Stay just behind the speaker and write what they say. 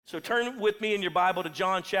So turn with me in your Bible to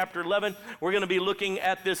John chapter 11. We're going to be looking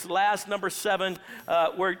at this last number 7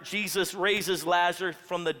 where Jesus raises Lazarus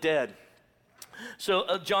from the dead.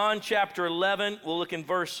 So John chapter 11,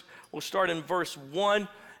 we'll start in verse 1.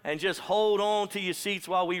 And just hold on to your seats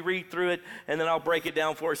while we read through it, and then I'll break it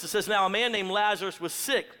down for us. It says, now a man named Lazarus was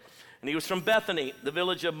sick, and he was from Bethany, the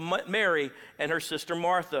village of Mary and her sister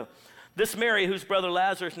Martha. This Mary, whose brother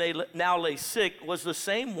Lazarus now lay sick, was the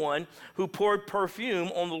same one who poured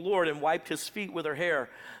perfume on the Lord and wiped his feet with her hair.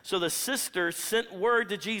 So the sister sent word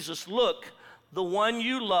to Jesus, look, the one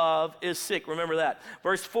you love is sick. Remember that.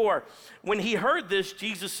 Verse 4, when he heard this,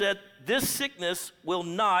 Jesus said, this sickness will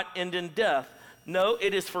not end in death. No,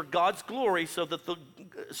 it is for God's glory, so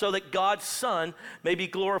that God's Son may be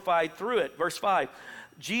glorified through it. Verse 5,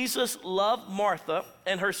 Jesus loved Martha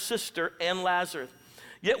and her sister and Lazarus.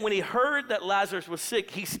 Yet when he heard that Lazarus was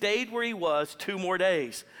sick, he stayed where he was 2 more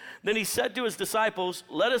days. Then he said to his disciples,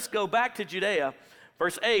 let us go back to Judea.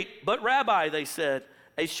 Verse 8, but Rabbi, they said,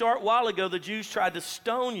 a short while ago the Jews tried to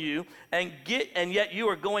stone you, and yet you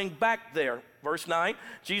are going back there. Verse 9,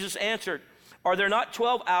 Jesus answered, are there not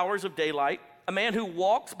 12 hours of daylight? A man who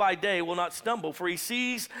walks by day will not stumble, for he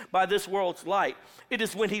sees by this world's light. It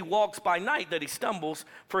is when he walks by night that he stumbles,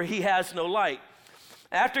 for he has no light.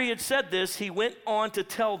 After he had said this, he went on to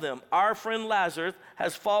tell them, our friend Lazarus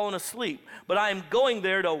has fallen asleep, but I am going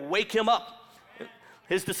there to wake him up.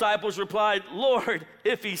 His disciples replied, Lord,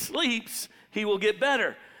 if he sleeps, he will get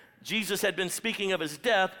better. Jesus had been speaking of his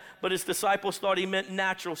death, but his disciples thought he meant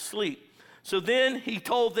natural sleep. So then he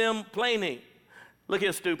told them plainly, look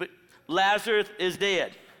here, stupid. Lazarus is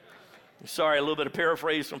dead. Sorry, a little bit of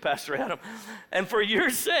paraphrase from Pastor Adam. And for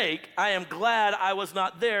your sake, I am glad I was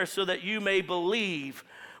not there so that you may believe.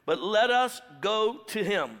 But let us go to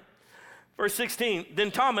him. Verse 16,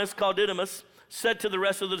 then Thomas, called Didymus, said to the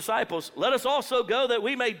rest of the disciples, let us also go that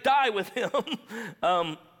we may die with him.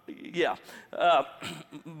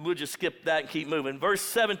 We'll just skip that and keep moving. Verse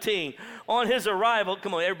 17, on his arrival,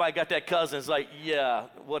 come on, everybody got that cousin. It's like, yeah,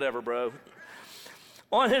 whatever, bro.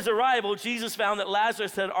 On his arrival, Jesus found that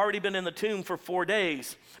Lazarus had already been in the tomb for 4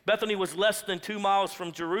 days. Bethany was less than 2 miles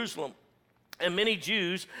from Jerusalem, and many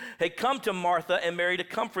Jews had come to Martha and Mary to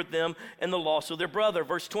comfort them in the loss of their brother.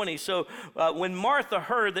 Verse 20, so when Martha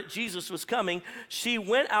heard that Jesus was coming, she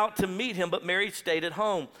went out to meet him, but Mary stayed at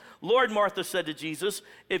home. Lord, Martha said to Jesus,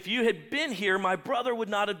 if you had been here, my brother would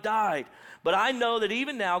not have died. But I know that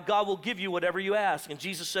even now God will give you whatever you ask. And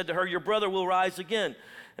Jesus said to her, your brother will rise again.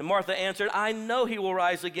 And Martha answered, I know he will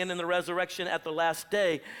rise again in the resurrection at the last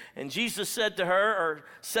day. And Jesus said to her,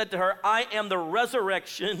 I am the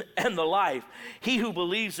resurrection and the life. He who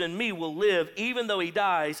believes in me will live even though he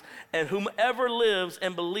dies, and whomever lives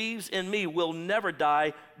and believes in me will never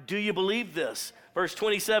die. Do you believe this? Verse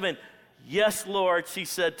 27, yes, Lord, she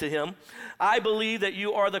said to him, I believe that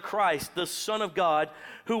you are the Christ, the Son of God,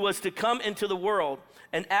 who was to come into the world.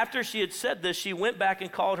 And after she had said this, she went back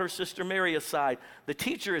and called her sister Mary aside. The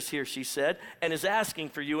teacher is here, she said, and is asking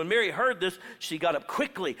for you. When Mary heard this, she got up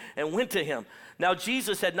quickly and went to him. Now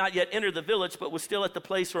Jesus had not yet entered the village, but was still at the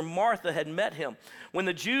place where Martha had met him. When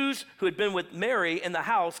the Jews who had been with Mary in the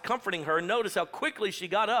house comforting her noticed how quickly she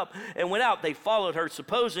got up and went out, they followed her,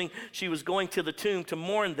 supposing she was going to the tomb to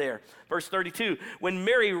mourn there. Verse 32, when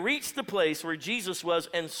Mary reached the place where Jesus was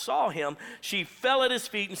and saw him, she fell at his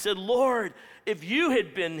feet and said, Lord, if you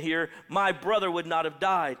had been here, my brother would not have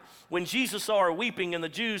died. When Jesus saw her weeping and the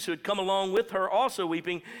Jews who had come along with her also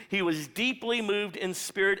weeping, he was deeply moved in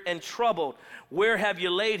spirit and troubled. Where have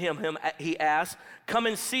you laid him? He asked. Come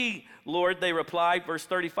and see, Lord, they replied. Verse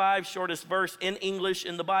 35, shortest verse in English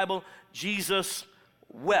in the Bible, Jesus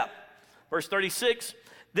wept. Verse 36,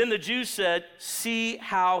 then the Jews said, see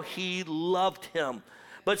how he loved him.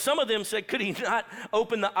 But some of them said, could he not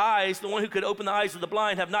open the eyes, the one who could open the eyes of the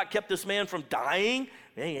blind, have not kept this man from dying?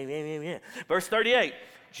 Verse 38,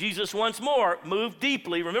 Jesus once more moved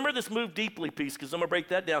deeply. Remember this move deeply piece, because I'm going to break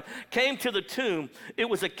that down. Came to the tomb. It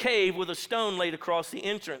was a cave with a stone laid across the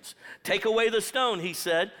entrance. Take away the stone, he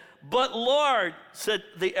said. But Lord, said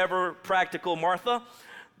the ever practical Martha,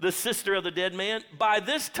 the sister of the dead man, by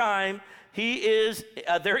this time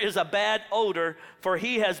there is a bad odor, for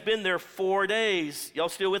he has been there 4 days. Y'all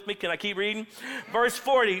still with me? Can I keep reading? Verse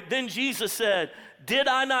 40, then Jesus said, did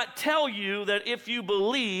I not tell you that if you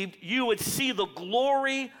believed, you would see the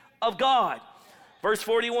glory of God? Verse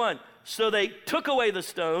 41, so they took away the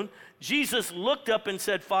stone. Jesus looked up and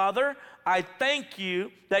said, Father, I thank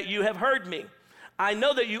you that you have heard me. I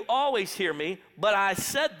know that you always hear me, but I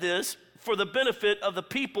said this for the benefit of the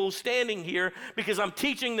people standing here, because I'm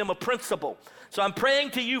teaching them a principle. So I'm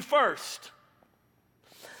praying to you first.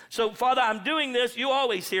 So, Father, I'm doing this. You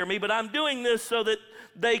always hear me, but I'm doing this so that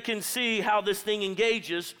they can see how this thing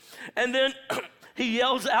engages. And then he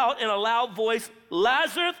yells out in a loud voice,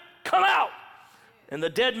 Lazarus, come out. And the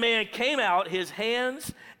dead man came out, his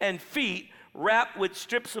hands and feet wrapped with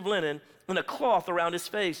strips of linen and a cloth around his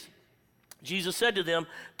face. Jesus said to them,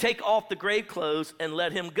 take off the grave clothes and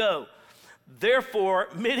let him go. Therefore,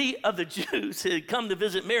 many of the Jews who had come to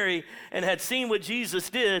visit Mary and had seen what Jesus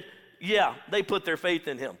did, they put their faith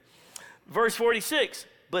in him. Verse 46,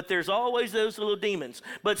 but there's always those little demons.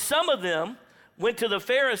 But some of them went to the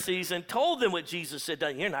Pharisees and told them what Jesus had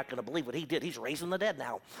done. You're not going to believe what he did. He's raising the dead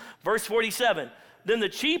now. Verse 47, then the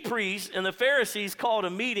chief priests and the Pharisees called a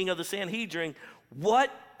meeting of the Sanhedrin. What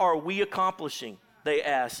are we accomplishing? They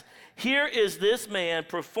asked. Here is this man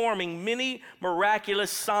performing many miraculous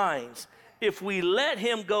signs. If we let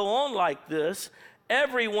him go on like this,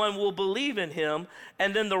 everyone will believe in him,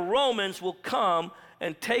 and then the Romans will come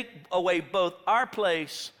and take away both our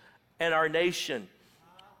place and our nation.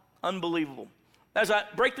 Unbelievable. As I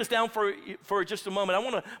break this down for just a moment, I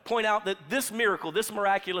want to point out that this miracle, this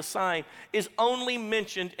miraculous sign, is only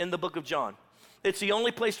mentioned in the book of John. It's the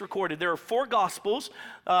only place recorded. There are 4 Gospels,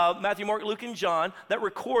 Matthew, Mark, Luke, and John, that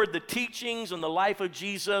record the teachings and the life of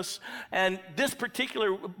Jesus. And this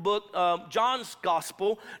particular book, John's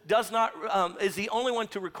Gospel, is the only one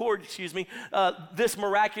to record, this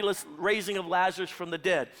miraculous raising of Lazarus from the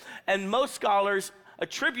dead. And most scholars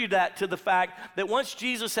attribute that to the fact that once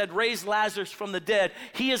Jesus had raised Lazarus from the dead,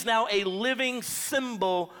 he is now a living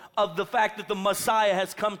symbol of the fact that the Messiah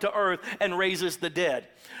has come to earth and raises the dead.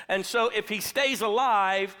 And so if he stays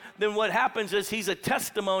alive, then what happens is he's a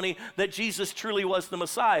testimony that Jesus truly was the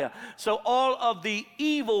Messiah. So all of the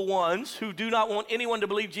evil ones who do not want anyone to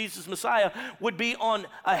believe Jesus is Messiah would be on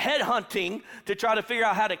a headhunting to try to figure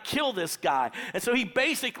out how to kill this guy. And so he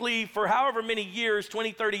basically, for however many years,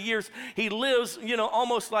 20, 30 years, he lives,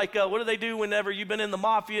 almost like, what do they do whenever you've been in the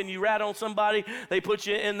mafia and you rat on somebody? They put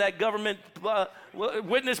you in that government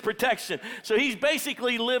witness protection. So he's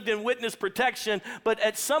basically lived in witness protection, but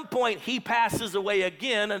at some point he passes away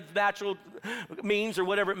again, of natural means or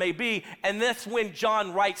whatever it may be, and that's when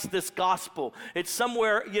John writes this gospel. It's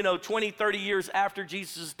somewhere, 20, 30 years after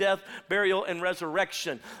Jesus' death, burial, and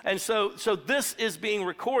resurrection. And so this is being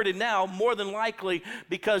recorded now, more than likely,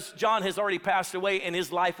 because John has already passed away and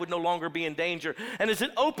his life would no longer be in danger. And as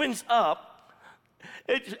it opens up,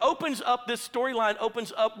 this storyline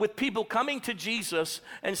opens up with people coming to Jesus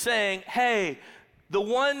and saying, hey, the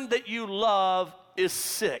one that you love is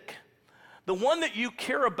sick. The one that you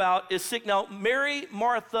care about is sick. Now, Mary,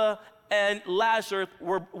 Martha, and Lazarus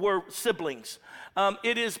were siblings.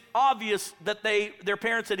 It is obvious that their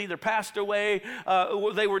parents had either passed away,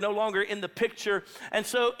 or they were no longer in the picture. And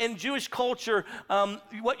so in Jewish culture,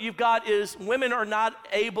 what you've got is women are not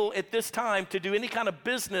able at this time to do any kind of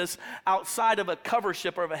business outside of a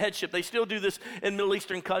covership or of a headship. They still do this in Middle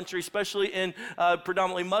Eastern countries, especially in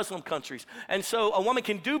predominantly Muslim countries. And so a woman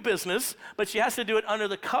can do business, but she has to do it under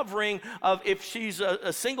the covering of, if she's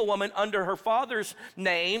a single woman, under her father's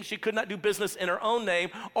name. She could not do business in her own name,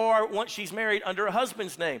 or once she's married, under her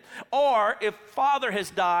husband's name. Or if father has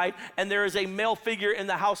died and there is a male figure in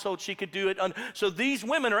the household, she could do it. So these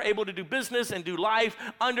women are able to do business and do life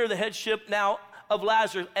under the headship now of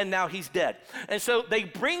Lazarus, and now he's dead. And so they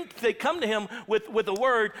come to him with a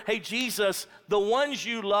word, hey, Jesus, the ones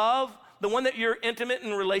you love, the one that you're intimate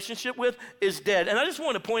in relationship with, is dead. And I just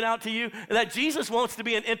want to point out to you that Jesus wants to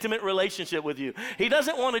be in intimate relationship with you. He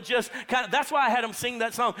doesn't want to just that's why I had him sing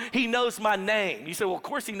that song, He Knows My Name. You say, well, of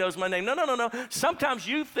course he knows my name. No. Sometimes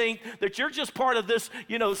you think that you're just part of this,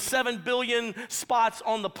 7 billion spots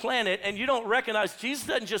on the planet, and you don't recognize Jesus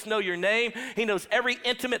doesn't just know your name. He knows every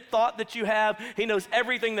intimate thought that you have. He knows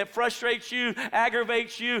everything that frustrates you,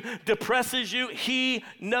 aggravates you, depresses you. He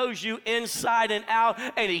knows you inside and out,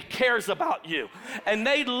 and he cares about you. And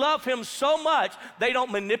they love him so much, they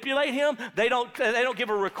don't manipulate him. They don't give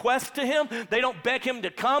a request to him. They don't beg him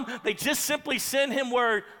to come. They just simply send him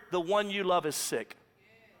word, the one you love is sick.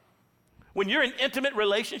 When you're in intimate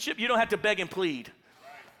relationship, you don't have to beg and plead.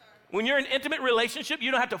 When you're in intimate relationship,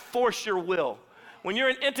 you don't have to force your will. When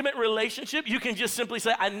you're in intimate relationship, you can just simply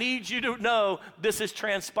say, I need you to know this is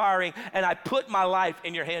transpiring, and I put my life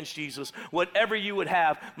in your hands, Jesus. Whatever you would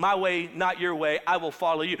have, my way, not your way, I will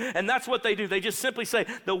follow you. And that's what they do. They just simply say,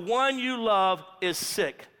 the one you love is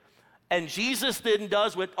sick. And Jesus then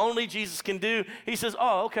does what only Jesus can do. He says,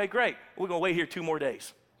 oh, okay, great. We're going to wait here 2 more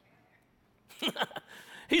days.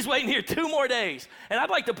 He's waiting here 2 more days. And I'd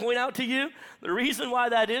like to point out to you, the reason why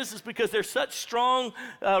that is because there's such strong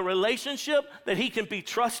relationship that he can be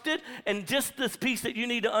trusted. And just this piece that you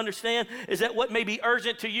need to understand is that what may be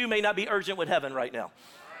urgent to you may not be urgent with heaven right now.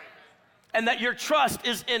 And that your trust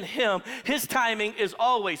is in him. His timing is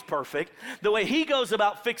always perfect. The way he goes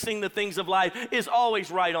about fixing the things of life is always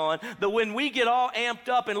right on. That when we get all amped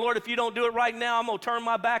up and Lord, if you don't do it right now, I'm going to turn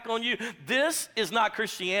my back on you. This is not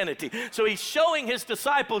Christianity. So he's showing his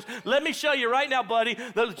disciples, let me show you right now, buddy.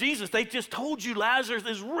 Jesus, they just told you Lazarus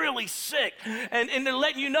is really sick. And they're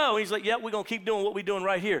letting you know. He's like, yeah, we're going to keep doing what we're doing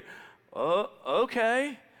right here. Oh,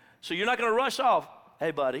 okay. So you're not going to rush off.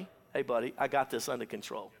 Hey, buddy, I got this under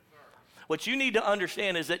control. What you need to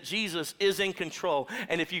understand is that Jesus is in control.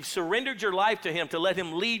 And if you've surrendered your life to him to let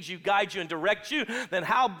him lead you, guide you, and direct you, then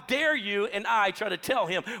how dare you and I try to tell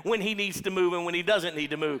him when he needs to move and when he doesn't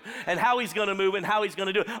need to move, and how he's going to move and how he's going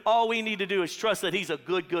to do it. All we need to do is trust that he's a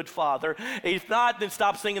good, good father. If not, then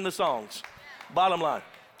stop singing the songs. Bottom line.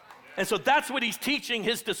 And so that's what he's teaching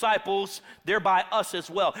his disciples, thereby us as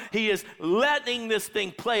well. He is letting this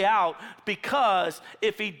thing play out, because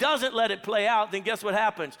if he doesn't let it play out, then guess what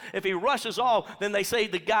happens? If he rushes off, then they say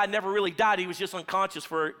the guy never really died. He was just unconscious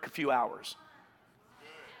for a few hours.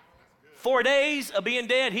 4 days of being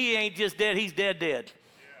dead, he ain't just dead, he's dead.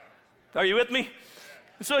 Are you with me?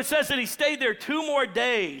 So it says that he stayed there 2 more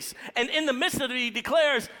days. And in the midst of it, he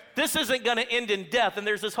declares, this isn't going to end in death. And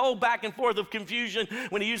there's this whole back and forth of confusion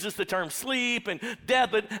when he uses the term sleep and death.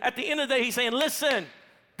 But at the end of the day, he's saying, listen,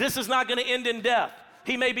 this is not going to end in death.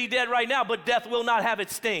 He may be dead right now, but death will not have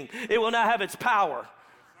its sting. It will not have its power.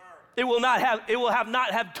 It will not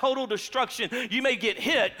have total destruction. You may get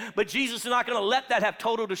hit, but Jesus is not going to let that have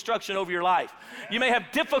total destruction over your life. You may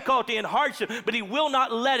have difficulty and hardship, but he will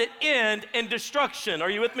not let it end in destruction. Are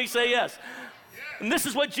you with me? Say yes. And this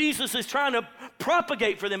is what Jesus is trying to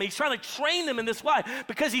propagate for them. He's trying to train them in this way,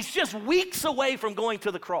 because he's just weeks away from going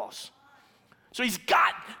to the cross. So he's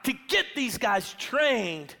got to get these guys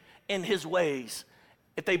trained in his ways.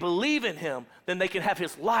 If they believe in him, then they can have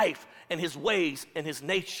his life and his ways and his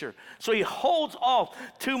nature. So he holds off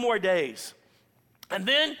 2 more days. And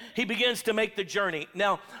then he begins to make the journey.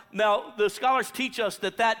 Now the scholars teach us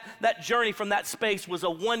that journey from that space was a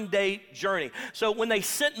 1-day journey. So when they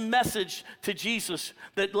sent a message to Jesus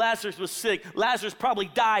that Lazarus was sick, Lazarus probably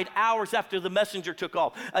died hours after the messenger took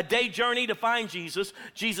off. A day journey to find Jesus.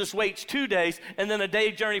 Jesus waits 2 days, and then a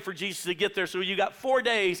day journey for Jesus to get there. So you got 4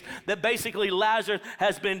 days that basically Lazarus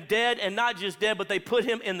has been dead, and not just dead, but they put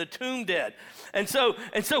him in the tomb dead. And so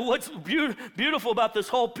what's beautiful about this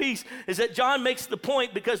whole piece is that John makes the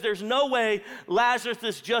point, because there's no way Lazarus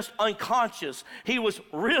is just unconscious. He was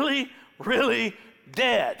really, really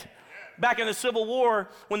dead. Back in the Civil War,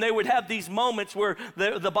 when they would have these moments where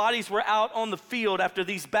the bodies were out on the field after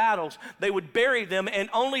these battles, they would bury them, and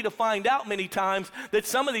only to find out many times that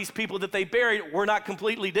some of these people that they buried were not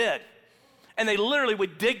completely dead. And they literally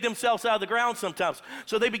would dig themselves out of the ground sometimes.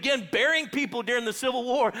 So they began burying people during the Civil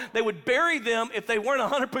War. They would bury them if they weren't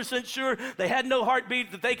 100% sure. They had no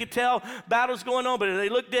heartbeat that they could tell battles going on, but if they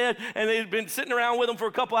looked dead and they'd been sitting around with them for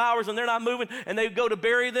a couple hours and they're not moving, and they'd go to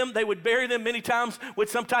bury them, they would bury them many times with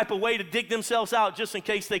some type of way to dig themselves out, just in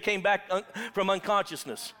case they came back from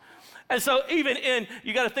unconsciousness. And so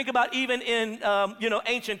you got to think about even in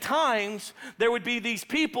ancient times, there would be these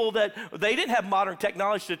people that they didn't have modern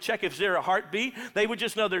technology to check if there's a heartbeat. They would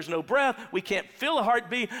just know there's no breath. We can't feel a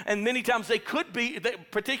heartbeat. And many times they could be,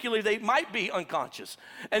 particularly they might be unconscious.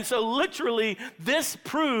 And so literally this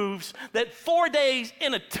proves that 4 days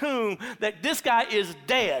in a tomb that this guy is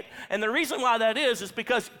dead. And the reason why that is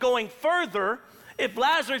because going further, if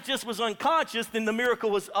Lazarus just was unconscious, then the miracle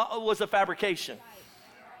was a fabrication.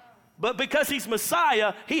 But because he's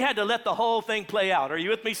Messiah, he had to let the whole thing play out. Are you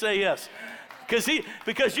with me? Say yes. Because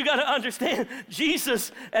you got to understand,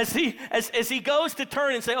 Jesus, as he goes to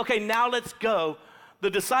turn and say, okay, now let's go, the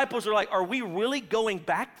disciples are like, are we really going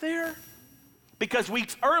back there? Because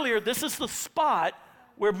weeks earlier, this is the spot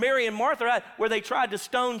where Mary and Martha are at, where they tried to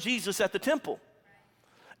stone Jesus at the temple.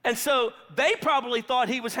 And so they probably thought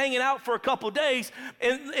he was hanging out for a couple days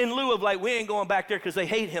in lieu of like, we ain't going back there, because they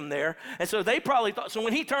hate him there. And so they probably thought, so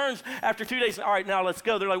when he turns after 2 days, all right, now let's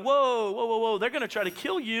go. They're like, whoa, they're going to try to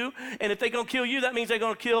kill you. And if they're going to kill you, that means they're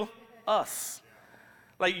going to kill us.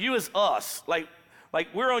 Like you as us. Like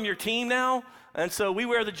we're on your team now. And so we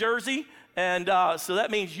wear the jersey. And so that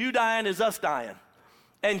means you dying is us dying.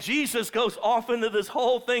 And Jesus goes off into this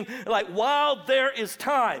whole thing, like, while there is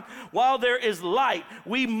time, while there is light,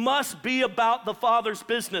 we must be about the Father's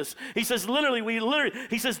business. He says,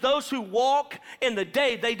 he says, those who walk in the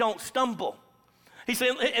day, they don't stumble. He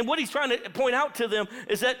said, and what he's trying to point out to them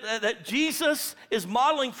is that Jesus is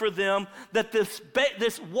modeling for them that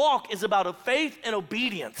this walk is about a faith and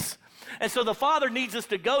obedience. And so the Father needs us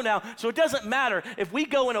to go now. So it doesn't matter if we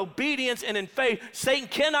go in obedience and in faith. Satan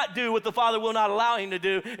cannot do what the Father will not allow him to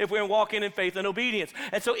do if we're walking in faith and obedience.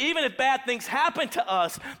 And so even if bad things happen to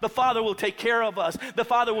us, the Father will take care of us. The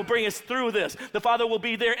Father will bring us through this. The Father will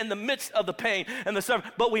be there in the midst of the pain and the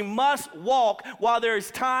suffering. But we must walk while there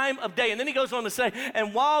is time of day. And then he goes on to say,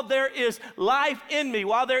 and while there is life in me,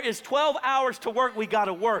 while there is 12 hours to work, we got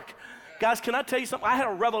to work. Guys, can I tell you something? I had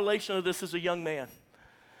a revelation of this as a young man.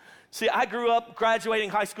 See, I grew up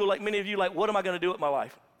graduating high school like many of you, like, what am I going to do with my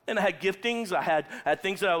life? And I had giftings, I had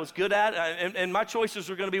things that I was good at, and my choices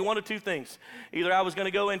were going to be one of two things. Either I was going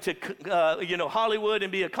to go into, Hollywood and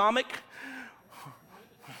be a comic,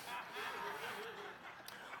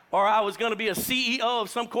 or I was going to be a CEO of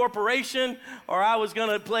some corporation, or I was going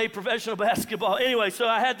to play professional basketball. Anyway, so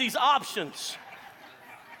I had these options.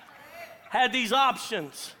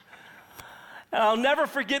 And I'll never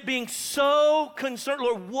forget being so concerned,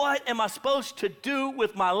 Lord, what am I supposed to do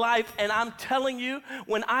with my life? And I'm telling you,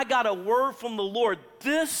 when I got a word from the Lord,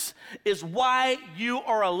 this is why you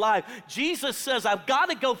are alive. Jesus says, I've got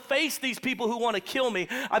to go face these people who want to kill me.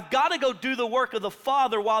 I've got to go do the work of the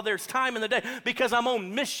Father while there's time in the day because I'm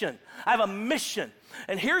on mission. I have a mission.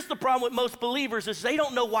 And here's the problem with most believers is they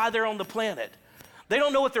don't know why they're on the planet. They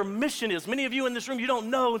don't know what their mission is. Many of you in this room, you don't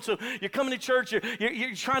know, and so you're coming to church,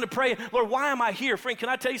 you're trying to pray, Lord, why am I here? Friend, can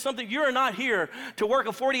I tell you something? You're not here to work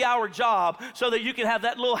a 40-hour job so that you can have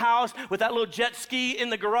that little house with that little jet ski in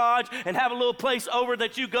the garage and have a little place over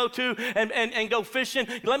that you go to and go fishing.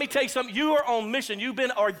 Let me tell you something. You are on mission. You've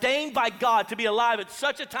been ordained by God to be alive at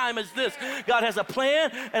such a time as this. God has a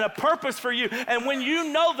plan and a purpose for you, and when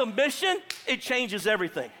you know the mission, it changes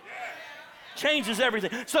everything. Changes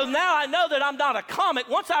everything. So now I know that I'm not a comic.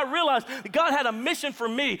 Once I realized that God had a mission for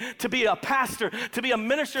me to be a pastor, to be a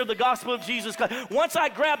minister of the gospel of Jesus Christ. Once I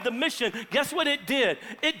grabbed the mission, guess what it did?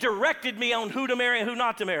 It directed me on who to marry and who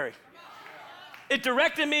not to marry. It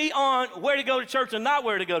directed me on where to go to church and not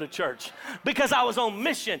where to go to church because I was on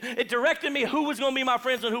mission. It directed me who was going to be my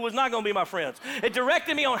friends and who was not going to be my friends. It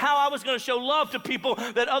directed me on how I was going to show love to people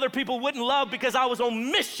that other people wouldn't love because I was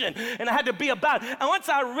on mission and I had to be about it. And once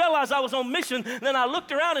I realized I was on mission, then I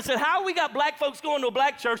looked around and said, how we got black folks going to a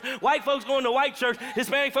black church, white folks going to a white church,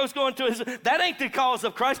 Hispanic folks going to a that ain't the cause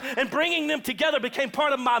of Christ. And bringing them together became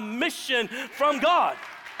part of my mission from God.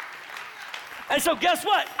 And so guess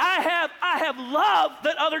what? I have love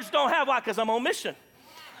that others don't have. Why? Because I'm on mission.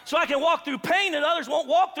 So I can walk through pain that others won't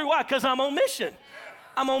walk through. Why? Because I'm on mission.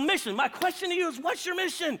 I'm on mission. My question to you is, what's your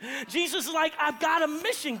mission? Jesus is like, I've got a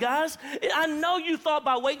mission, guys. I know you thought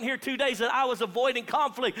by waiting here 2 days that I was avoiding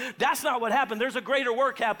conflict. That's not what happened. There's a greater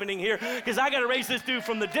work happening here because I got to raise this dude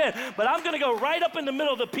from the dead. But I'm going to go right up in the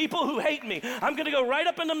middle of the people who hate me. I'm going to go right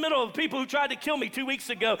up in the middle of the people who tried to kill me 2 weeks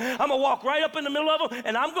ago. I'm going to walk right up in the middle of them,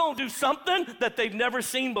 and I'm going to do something that they've never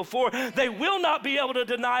seen before. They will not be able to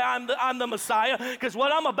deny I'm the Messiah because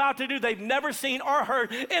what I'm about to do, they've never seen or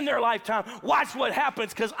heard in their lifetime. Watch what happens.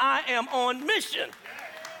 Because I am on mission.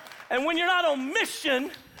 And when you're not on mission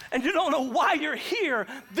and you don't know why you're here,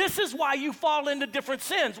 this is why you fall into different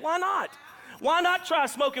sins. Why not? Why not try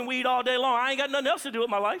smoking weed all day long? I ain't got nothing else to do with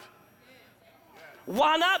my life.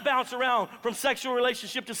 Why not bounce around from sexual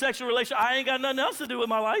relationship to sexual relationship? I ain't got nothing else to do with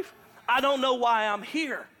my life. I don't know why I'm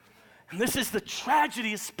here. And this is the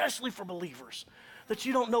tragedy, especially for believers, that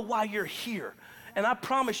you don't know why you're here. And I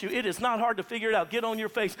promise you, it is not hard to figure it out. Get on your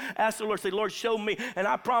face, ask the Lord, say, Lord, show me. And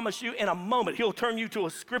I promise you, in a moment, he'll turn you to a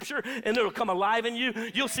scripture and it'll come alive in you.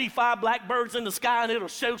 You'll see 5 blackbirds in the sky and it'll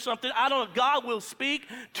show something. I don't know. God will speak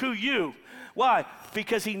to you. Why?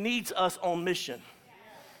 Because he needs us on mission.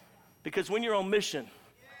 Because when you're on mission,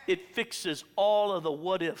 it fixes all of the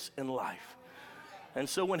what ifs in life. And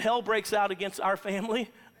so when hell breaks out against our family,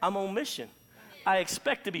 I'm on mission. I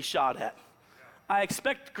expect to be shot at. I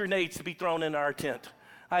expect grenades to be thrown in our tent.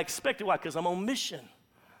 I expect it. Why? Because I'm on mission.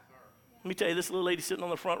 Let me tell you, this little lady sitting on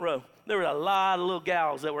the front row, there were a lot of little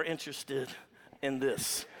gals that were interested in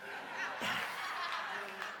this.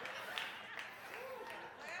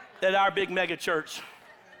 At our big mega church.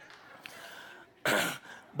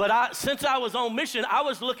 But since I was on mission, I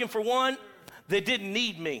was looking for one that didn't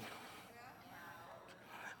need me.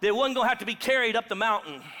 That wasn't going to have to be carried up the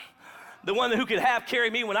mountain. The one who could carry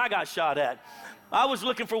me when I got shot at. I was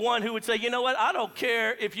looking for one who would say, you know what, I don't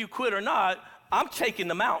care if you quit or not, I'm taking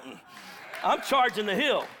the mountain. I'm charging the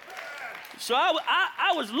hill. So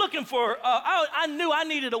I was looking for, I knew I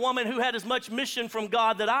needed a woman who had as much mission from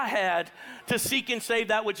God that I had to seek and save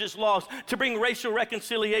that which is lost, to bring racial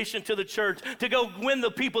reconciliation to the church, to go win the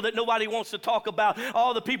people that nobody wants to talk about,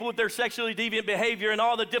 all the people with their sexually deviant behavior and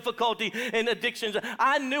all the difficulty and addictions.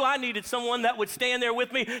 I knew I needed someone that would stand there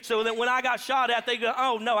with me so that when I got shot at, they go,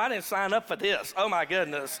 oh no, I didn't sign up for this. Oh my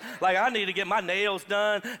goodness. Like I need to get my nails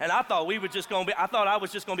done. And I thought I thought I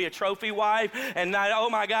was just going to be a trophy wife. And oh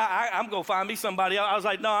my God, I'm going to find me somebody else. I was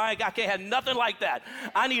like, no, I can't have nothing like that.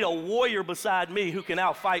 I need a warrior beside me who can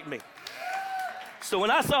outfight me. So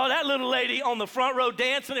when I saw that little lady on the front row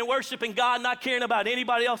dancing and worshiping God, not caring about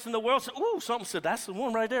anybody else in the world, said, ooh, something said, that's the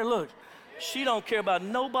one right there, look. She don't care about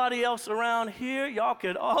nobody else around here. Y'all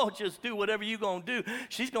could all just do whatever you're going to do.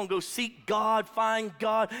 She's going to go seek God, find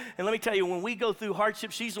God. And let me tell you, when we go through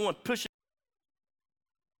hardship, she's the one pushing.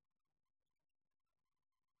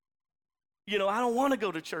 You know, I don't want to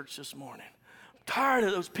go to church this morning. I'm tired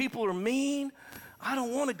of those people are mean. I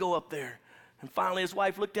don't want to go up there. And finally his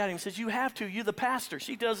wife looked at him and says, you have to. You're the pastor.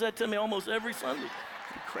 She does that to me almost every Sunday.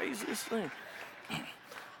 The craziest thing.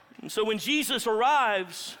 And so when Jesus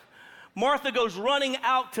arrives, Martha goes running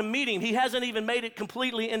out to meet him. He hasn't even made it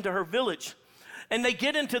completely into her village. And they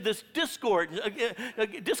get into this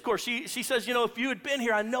discourse. She says, you know, if you had been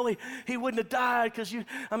here, I know he wouldn't have died because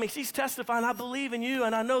she's testifying, I believe in you,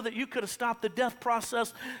 and I know that you could have stopped the death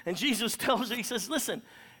process. And Jesus tells her, he says, listen,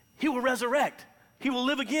 he will resurrect. He will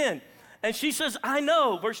live again. And she says, I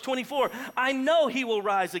know, verse 24, I know he will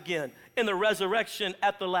rise again in the resurrection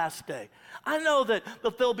at the last day. I know that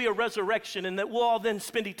there'll be a resurrection and that we'll all then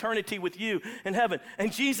spend eternity with you in heaven.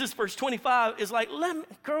 And Jesus, verse 25, is like,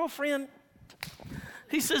 girlfriend,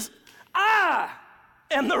 he says, I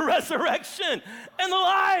am the resurrection and the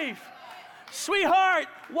life. Sweetheart,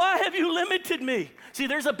 why have you limited me? See,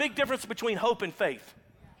 there's a big difference between hope and faith.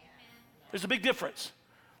 There's a big difference.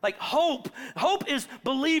 Like hope is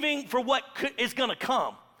believing for what is going to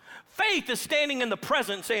come. Faith is standing in the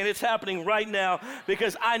present saying it's happening right now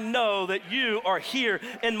because I know that you are here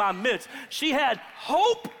in my midst. She had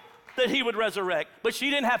hope that he would resurrect, but she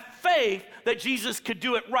didn't have faith that Jesus could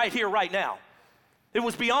do it right here, right now. It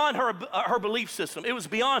was beyond her belief system. It was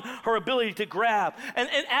beyond her ability to grab. And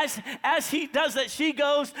as he does that, she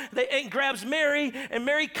goes and grabs Mary, and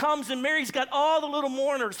Mary comes, and Mary's got all the little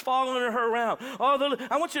mourners following her around.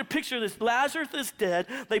 I want you to picture this. Lazarus is dead.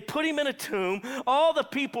 They put him in a tomb. All the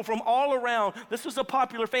people from all around, this was a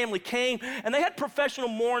popular family, came, and they had professional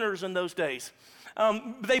mourners in those days.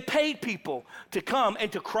 They paid people to come and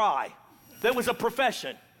to cry. That was a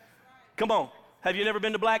profession. Come on. Have you never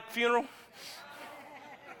been to black funeral?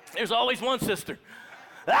 There's always one sister.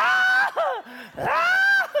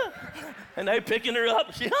 And they picking her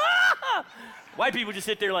up. White people just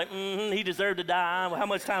sit there like, he deserved to die. How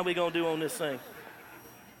much time we gonna do on this thing?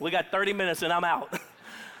 We got 30 minutes and I'm out.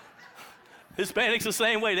 Hispanics the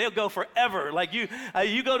same way. They'll go forever. Like you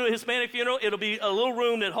go to a Hispanic funeral, it'll be a little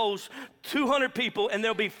room that holds 200 people, and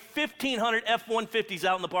there'll be 1,500 F-150s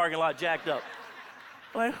out in the parking lot jacked up.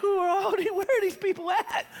 Like, where are these people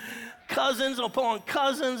at? Cousins upon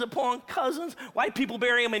cousins upon cousins. White people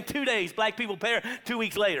bury them in 2 days. Black people bury 2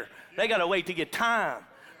 weeks later. They got to wait to get time,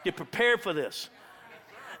 get prepared for this.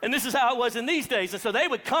 And this is how it was in these days. And so they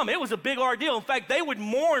would come. It was a big ordeal. In fact, they would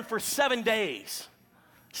mourn for 7 days.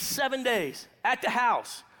 7 days at the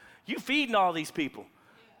house. You feeding all these people.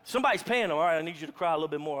 Somebody's paying them. All right, I need you to cry a little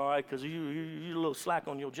bit more, all right, because you're a little slack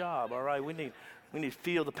on your job, all right? We need to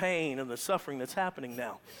feel the pain and the suffering that's happening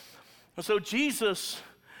now. And so Jesus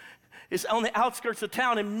is on the outskirts of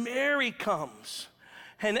town, and Mary comes.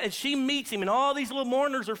 And she meets him, and all these little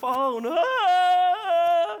mourners are following.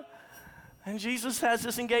 And Jesus has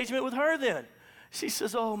this engagement with her then. She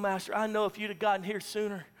says, oh, Master, I know if you'd have gotten here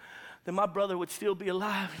sooner, then my brother would still be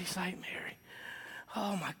alive. And he's like, Mary,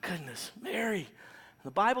 oh, my goodness, Mary. And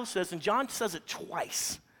the Bible says, and John says it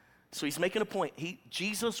twice, so he's making a point.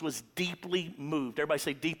 Jesus was deeply moved. Everybody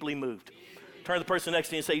say deeply moved. Turn to the person next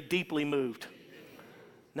to you and say deeply moved.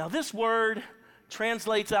 Now this word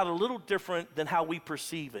translates out a little different than how we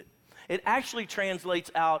perceive it. It actually translates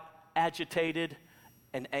out agitated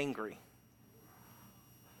and angry.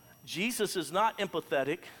 Jesus is not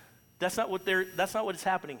empathetic. That's not what is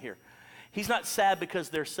happening here. He's not sad because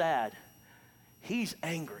they're sad. He's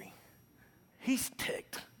angry. He's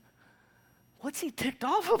ticked. What's he ticked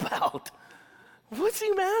off about? What's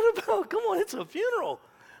he mad about? Come on, it's a funeral.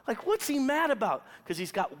 Like, what's he mad about? Because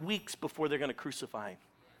he's got weeks before they're going to crucify him.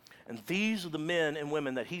 And these are the men and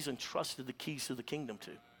women that he's entrusted the keys to the kingdom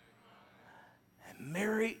to. And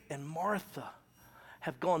Mary and Martha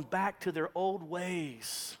have gone back to their old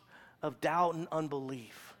ways of doubt and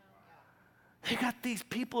unbelief. They got these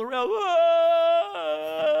people around.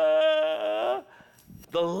 "Ah."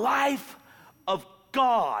 The life of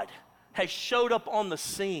God has showed up on the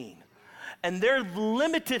scene. And they've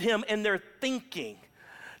limited him in their thinking.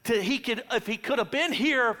 If he could have been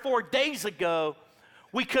here 4 days ago,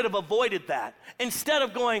 we could have avoided that. Instead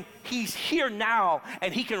of going, he's here now,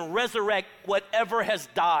 and he can resurrect whatever has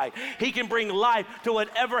died. He can bring life to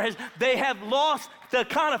whatever has. They have lost the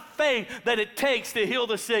kind of faith that it takes to heal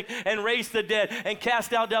the sick and raise the dead and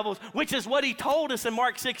cast out devils, which is what he told us in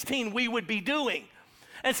Mark 16 we would be doing.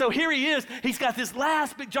 And so here he is. He's got this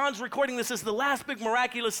last big, John's recording this as the last big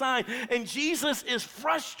miraculous sign, and Jesus is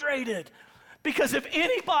frustrated because if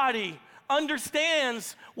anybody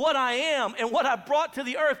understands what I am and what I brought to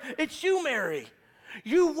the earth, it's you, Mary.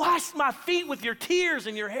 You washed my feet with your tears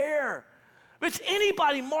and your hair. If it's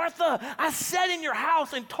anybody, Martha, I sat in your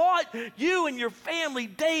house and taught you and your family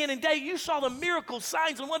day in and day. You saw the miracles,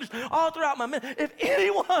 signs, and wonders all throughout my ministry. If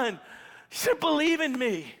anyone should believe in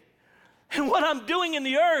me and what I'm doing in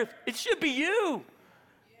the earth, it should be you.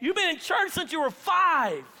 You've been in church since you were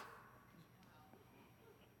 5.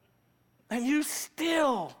 And you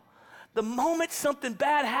still, the moment something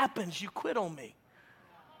bad happens, you quit on me.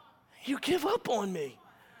 You give up on me.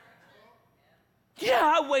 Yeah,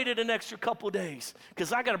 I waited an extra couple days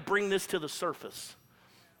because I got to bring this to the surface.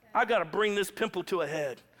 I got to bring this pimple to a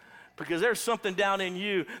head because there's something down in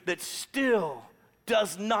you that still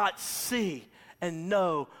does not see and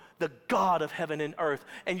know the God of heaven and earth.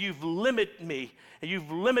 And you've limited me, and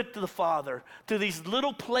you've limited the Father to these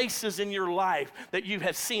little places in your life that you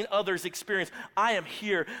have seen others experience. I am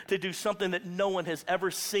here to do something that no one has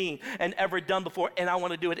ever seen and ever done before, and I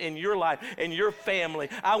want to do it in your life, in your family.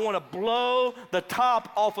 I want to blow the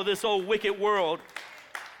top off of this old wicked world.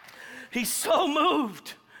 He's so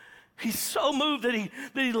moved. He's so moved that he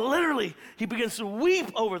literally begins to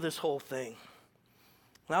weep over this whole thing.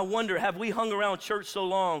 And I wonder, have we hung around church so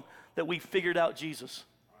long that we figured out Jesus?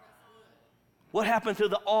 What happened to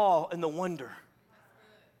the awe and the wonder?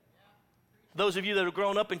 Those of you that have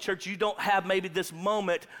grown up in church, you don't have maybe this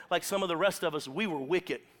moment like some of the rest of us. We were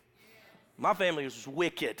wicked. My family was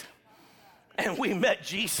wicked. And we met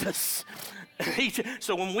Jesus.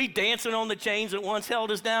 So when we dancing on the chains that once held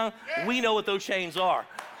us down, we know what those chains are.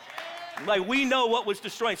 Like, we know what was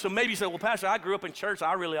destroying. So maybe you say, well, Pastor, I grew up in church.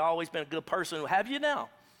 I really always been a good person. Have you now?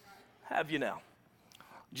 Have you now?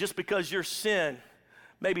 Just because your sin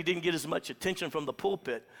maybe didn't get as much attention from the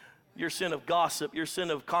pulpit, your sin of gossip, your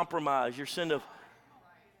sin of compromise, your sin of,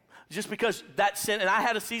 just because that sin, and I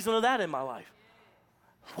had a season of that in my life.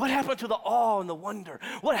 What happened to the awe and the wonder?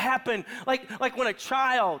 What happened, like when a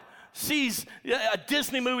child sees a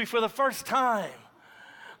Disney movie for the first time?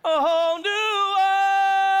 A whole new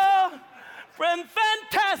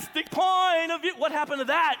fantastic point of view. What happened to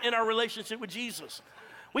that in our relationship with Jesus?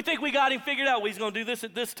 We think we got him figured out. Well, he's going to do this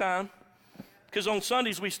at this time. Because on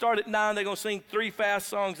Sundays we start at 9. They're going to sing 3 fast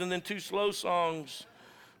songs and then 2 slow songs.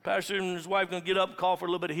 Pastor and his wife going to get up and call for a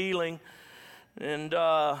little bit of healing. And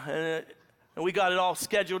we got it all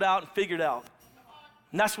scheduled out and figured out.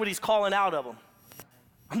 And that's what he's calling out of them.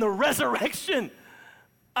 I'm the resurrection.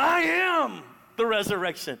 I am the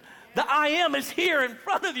resurrection. The I am is here in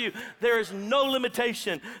front of you. There is no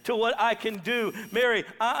limitation to what I can do. Mary,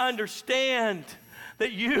 I understand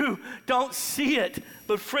that you don't see it,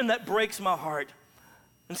 but friend, that breaks my heart.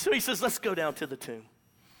 And so he says, let's go down to the tomb.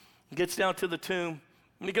 He gets down to the tomb,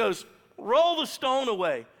 and he goes, roll the stone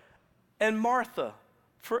away. And Martha,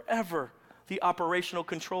 forever the operational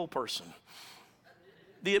control person,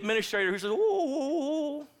 the administrator who says,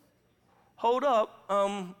 oh, hold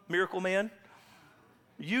up, miracle man.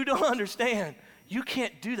 You don't understand. You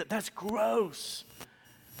can't do that. That's gross.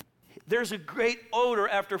 There's a great odor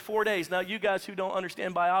after 4 days. Now, you guys who don't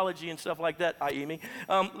understand biology and stuff like that, i.e. me,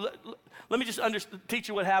 let me just teach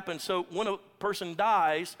you what happens. So when a person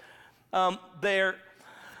dies, their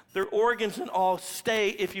organs and all stay,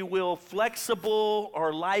 if you will, flexible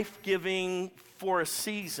or life-giving for a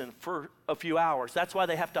season, for a few hours. That's why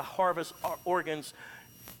they have to harvest organs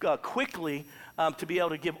quickly to be able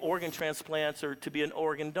to give organ transplants or to be an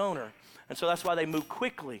organ donor. And so that's why they move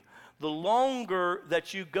quickly. The longer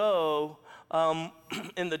that you go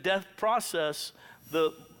in the death process,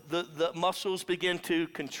 the muscles begin to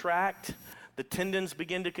contract, the tendons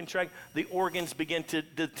begin to contract, the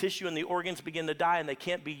tissue and the organs begin to die, and they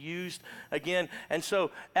can't be used again. And so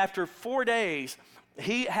after 4 days,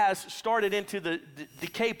 he has started into the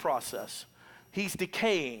decay process. He's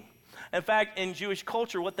decaying. In fact, in Jewish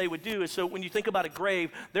culture, what they would do is, so when you think about a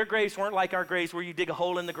grave, their graves weren't like our graves where you dig a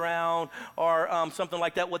hole in the ground or something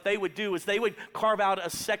like that. What they would do is they would carve out a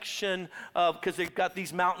section of, because they've got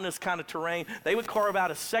these mountainous kind of terrain, they would carve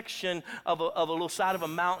out a section of a little side of a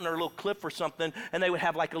mountain or a little cliff or something, and they would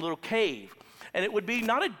have like a little cave. And it would be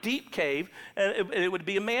not a deep cave, and it would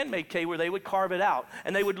be a man-made cave where they would carve it out.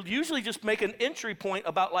 And they would usually just make an entry point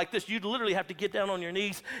about like this. You'd literally have to get down on your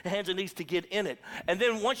knees, hands and knees to get in it. And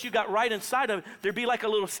then once you got right inside of it, there'd be like a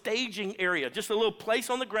little staging area, just a little place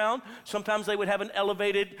on the ground. Sometimes they would have an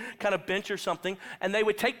elevated kind of bench or something, and they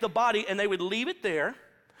would take the body and they would leave it there,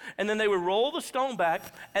 and then they would roll the stone back,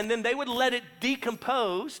 and then they would let it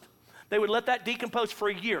decompose. They would let that decompose for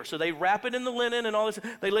a year. So they wrap it in the linen and all this.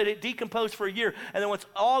 They let it decompose for a year. And then once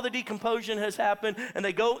all the decomposition has happened, and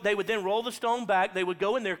they would then roll the stone back. They would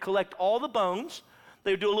go in there, collect all the bones.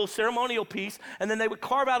 They would do a little ceremonial piece. And then they would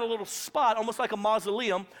carve out a little spot, almost like a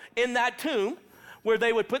mausoleum, in that tomb where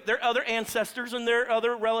they would put their other ancestors and their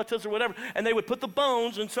other relatives or whatever. And they would put the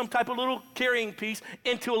bones in some type of little carrying piece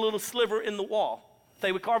into a little sliver in the wall.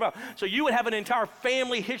 They would carve out. So you would have an entire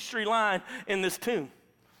family history line in this tomb.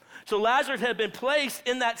 So Lazarus had been placed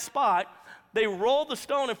in that spot. They rolled the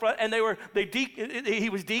stone in front, and he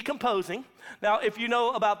was decomposing. Now, if you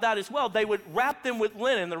know about that as well, they would wrap them with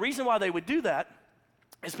linen. The reason why they would do that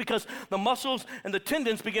is because the muscles and the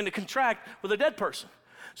tendons begin to contract with a dead person.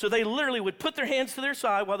 So they literally would put their hands to their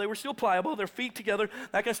side while they were still pliable, their feet together,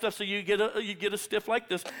 that kind of stuff. So you get a stiff like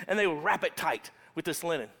this, and they would wrap it tight with this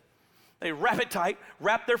linen. They wrap it tight,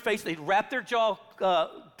 wrap their face, they'd wrap their jaw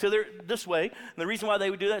this way. And the reason why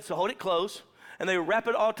they would do that is to hold it close. And they would wrap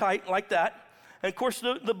it all tight like that. And of course,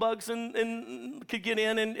 the bugs could get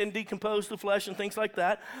in and decompose the flesh and things like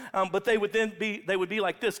that. But they would be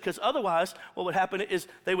like this, because otherwise, what would happen is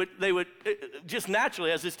they would just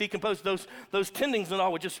naturally, as it's decomposed, those tendons and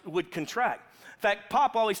all would contract. In fact,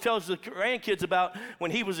 Pop always tells the grandkids about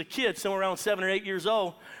when he was a kid, somewhere around 7 or 8 years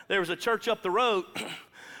old. There was a church up the road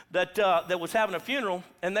that was having a funeral,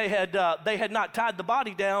 and they had not tied the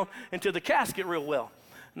body down into the casket real well.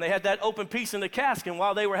 And they had that open piece in the casket, and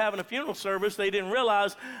while they were having a funeral service, they didn't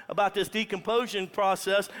realize about this decomposition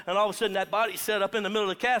process, and all of a sudden that body set up in the middle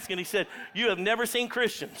of the casket, and he said, "You have never seen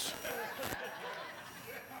Christians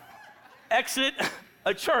exit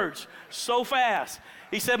a church so fast."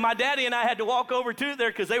 He said, "My daddy and I had to walk over to there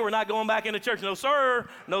because they were not going back into church." "No, sir.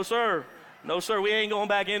 No, sir. No, sir, we ain't going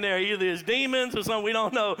back in there. Either it's demons or something, we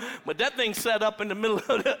don't know. But that thing's set up in the middle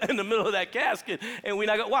of that casket, and we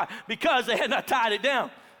not going. Why? Because they had not tied it down.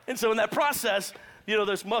 And so in that process,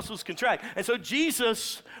 those muscles contract. And so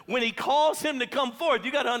Jesus, when he calls him to come forth,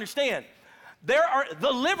 you got to understand,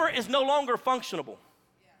 the liver is no longer functionable.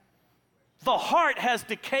 The heart has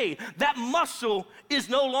decayed. That muscle is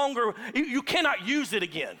no longer, you cannot use it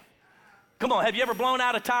again. Come on, have you ever blown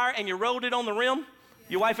out a tire and you rolled it on the rim?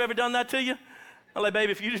 Your wife ever done that to you? I'm like,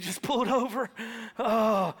 "Baby, if you'd have just pulled over,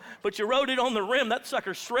 but you rode it on the rim, that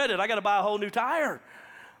sucker's shredded. I got to buy a whole new tire."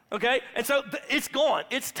 Okay? And so it's gone.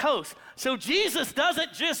 It's toast. So Jesus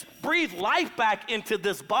doesn't just breathe life back into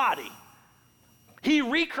this body. He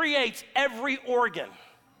recreates every organ.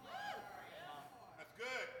 That's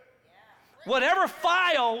good. Whatever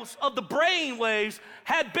files of the brain waves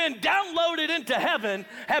had been downloaded into heaven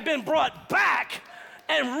have been brought back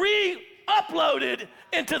and uploaded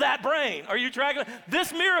into that brain. Are you tracking?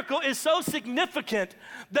 This miracle is so significant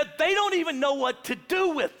that they don't even know what to do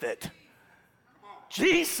with it.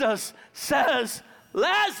 Jesus says,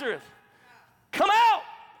 "Lazarus, come out."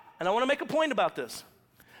 And I want to make a point about this.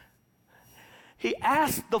 He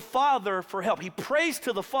asked the Father for help. He prays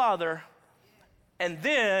to the Father, and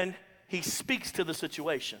then he speaks to the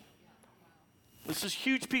situation. This is a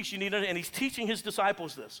huge piece you need to understand, and he's teaching his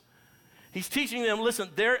disciples this. He's teaching them, listen,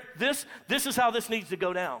 this is how this needs to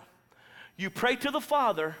go down. You pray to the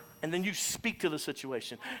Father, and then you speak to the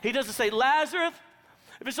situation. He doesn't say, "Lazarus,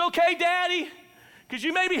 if it's okay, Daddy, could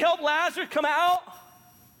you maybe help Lazarus come out?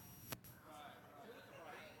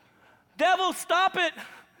 Devil, stop it.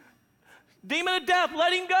 Demon of death,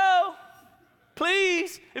 let him go.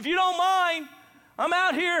 Please, if you don't mind, I'm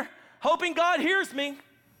out here hoping God hears me."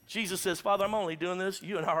 Jesus says, "Father, I'm only doing this.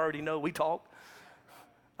 You and I already know, we talk.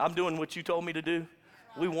 I'm doing what you told me to do.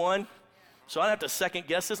 We won. So I don't have to second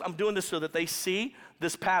guess this. I'm doing this so that they see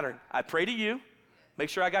this pattern. I pray to you, make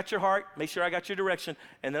sure I got your heart, make sure I got your direction,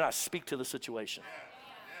 and then I speak to the situation.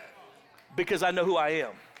 Because I know who I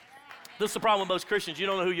am." This is the problem with most Christians. You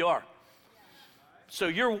don't know who you are. So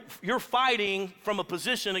you're fighting from a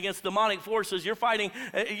position against demonic forces. You're fighting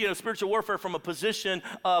spiritual warfare from a position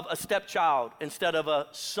of a stepchild instead of a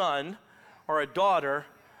son or a daughter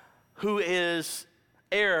who is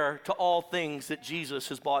heir to all things that Jesus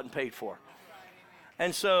has bought and paid for.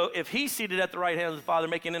 And so if he's seated at the right hand of the Father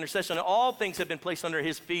making intercession, and all things have been placed under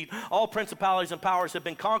his feet, all principalities and powers have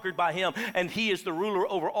been conquered by him, and he is the ruler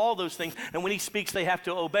over all those things, and when he speaks, they have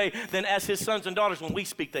to obey. Then as his sons and daughters, when we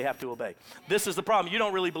speak, they have to obey. This is the problem. You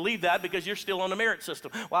don't really believe that because you're still on the merit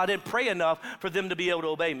system. Well, I didn't pray enough for them to be able to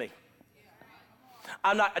obey me.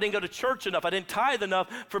 I didn't go to church enough. I didn't tithe enough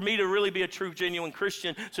for me to really be a true, genuine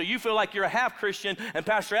Christian. So you feel like you're a half Christian, and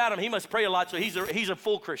Pastor Adam, he must pray a lot, so he's a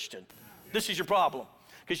full Christian. This is your problem.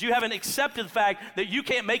 Because you haven't accepted the fact that you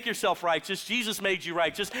can't make yourself righteous. Jesus made you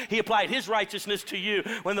righteous. He applied his righteousness to you.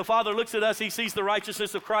 When the Father looks at us, he sees the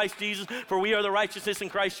righteousness of Christ Jesus, for we are the righteousness in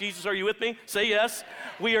Christ Jesus. Are you with me? Say yes.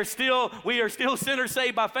 We are still sinners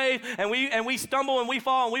saved by faith, and we stumble and we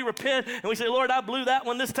fall and we repent and we say, Lord, I blew that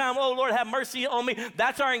one this time. Oh, Lord, have mercy on me.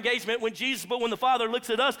 That's our engagement but when the Father looks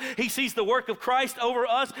at us, he sees the work of Christ over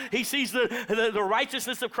us. He sees the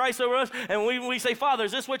righteousness of Christ over us, and we say, Father,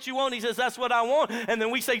 is this what you want? He says, that's what I want. And then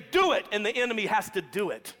we say, do it, and the enemy has to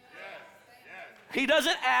do it. He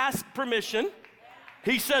doesn't ask permission.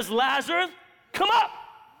 He says, Lazarus, come up,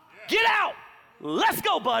 get out, let's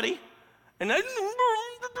go, buddy. And then,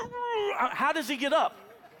 how does he get up?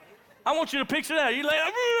 I want you to picture that.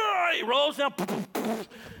 He rolls down,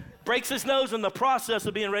 breaks his nose in the process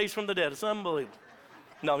of being raised from the dead. It's unbelievable.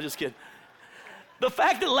 No, I'm just kidding. The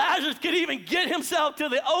fact that Lazarus could even get himself to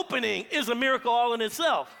the opening is a miracle all in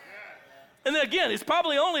itself. And then again, it's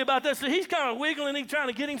probably only about this. So he's kind of wiggling, he's trying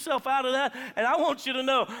to get himself out of that. And I want you to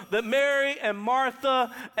know that Mary and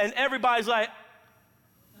Martha and everybody's like,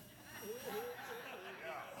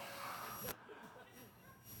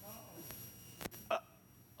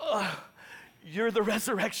 you're the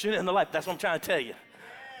resurrection and the life. That's what I'm trying to tell you.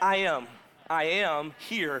 I am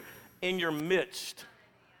here in your midst.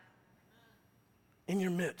 In your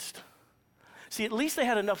midst. See, at least they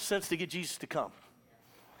had enough sense to get Jesus to come.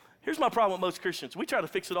 Here's my problem with most Christians. We try to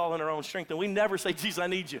fix it all in our own strength, and we never say, Jesus, I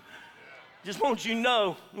need you. Just want you to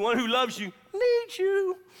know, the one who loves you needs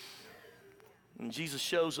you. And Jesus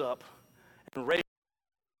shows up and raises.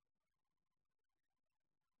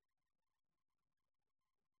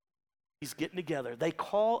 He's getting together. They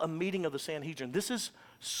call a meeting of the Sanhedrin. This is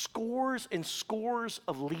scores and scores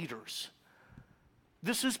of leaders.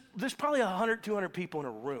 There's probably 100, 200 people in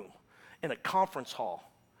a room, in a conference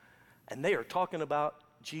hall, and they are talking about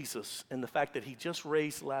Jesus and the fact that he just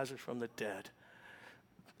raised Lazarus from the dead.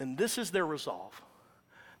 And this is their resolve.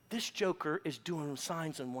 This joker is doing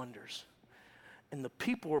signs and wonders, and the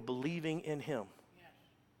people are believing in him.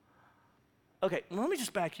 Okay, let me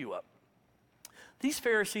just back you up. These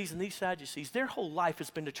Pharisees and these Sadducees, their whole life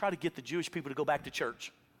has been to try to get the Jewish people to go back to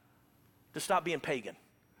church, to stop being pagan.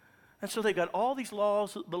 And so they got all these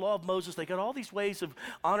laws, the law of Moses, they got all these ways of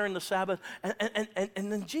honoring the Sabbath,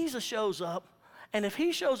 and then Jesus shows up. And if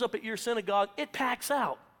he shows up at your synagogue, it packs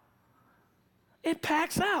out. It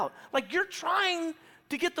packs out. Like you're trying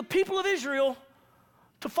to get the people of Israel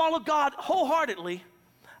to follow God wholeheartedly.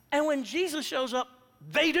 And when Jesus shows up,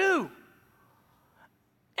 they do.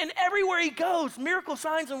 And everywhere he goes, miracle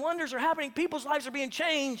signs and wonders are happening. People's lives are being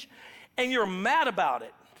changed, and you're mad about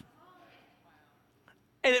it.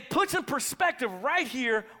 And it puts in perspective right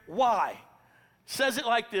here why. Says it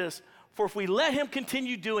like this. For if we let him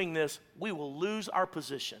continue doing this, we will lose our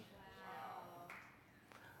position.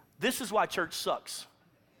 This is why church sucks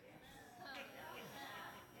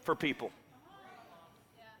for people.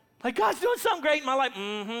 Like, God's doing something great in my life.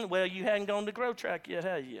 Well, you hadn't gone to Grow Track yet,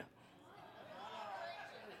 have you?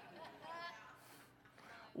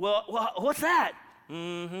 Well, what's that?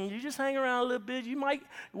 You just hang around a little bit.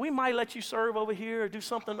 We might let you serve over here or do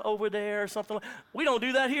something over there or something. We don't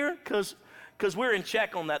do that here because we're in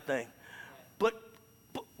check on that thing.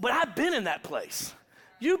 But I've been in that place.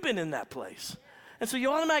 You've been in that place. And so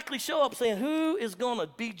you automatically show up saying, who is going to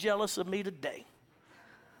be jealous of me today?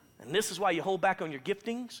 And this is why you hold back on your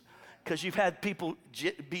giftings, because you've had people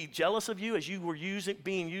be jealous of you as you were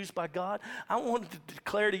being used by God. I want to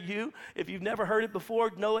declare to you, if you've never heard it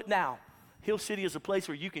before, know it now. Hill City is a place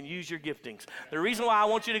where you can use your giftings. The reason why I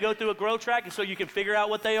want you to go through a Grow Track is so you can figure out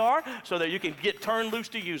what they are, so that you can get turned loose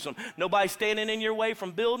to use them. Nobody's standing in your way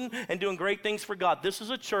from building and doing great things for God. This is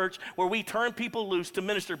a church where we turn people loose to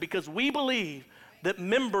minister because we believe that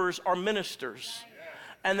members are ministers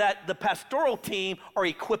and that the pastoral team are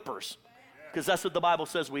equippers, because that's what the Bible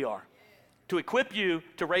says we are. To equip you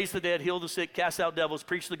to raise the dead, heal the sick, cast out devils,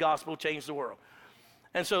 preach the gospel, change the world.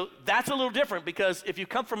 And so that's a little different, because if you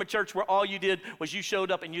come from a church where all you did was you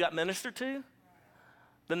showed up and you got ministered to,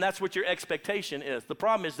 then that's what your expectation is. The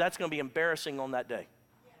problem is that's going to be embarrassing on that day.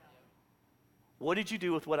 What did you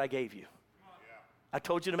do with what I gave you? I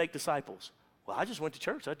told you to make disciples. Well, I just went to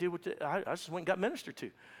church. I did what I just went and got ministered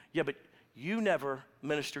to. Yeah, but you never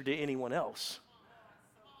ministered to anyone else.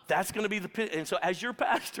 That's going to be and so as your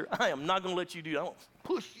pastor, I am not going to let you do that. I'm going to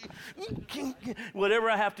push you, whatever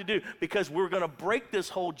I have to do, because we're going to break this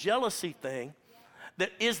whole jealousy thing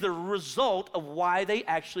that is the result of why they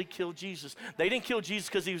actually killed Jesus. They didn't kill Jesus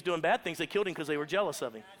because he was doing bad things. They killed him because they were jealous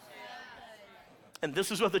of him. And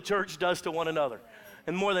this is what the church does to one another.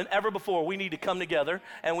 And more than ever before, we need to come together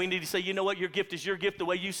and we need to say, you know what, your gift is your gift. The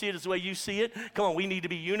way you see it is the way you see it. Come on, we need to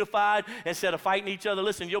be unified instead of fighting each other.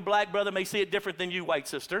 Listen, your black brother may see it different than you, white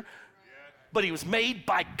sister, but he was made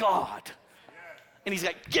by God. And he's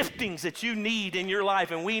got giftings that you need in your life,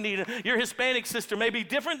 and we need. Your Hispanic sister may be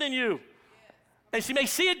different than you, and she may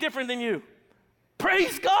see it different than you.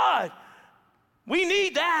 Praise God. We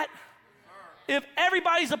need that. If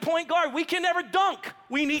everybody's a point guard, we can never dunk.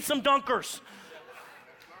 We need some dunkers.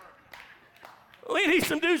 We need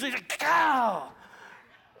some dudes that like, ow.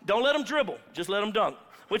 Don't let them dribble. Just let them dunk.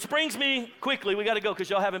 Which brings me quickly, we got to go because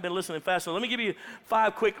y'all haven't been listening fast. So let me give you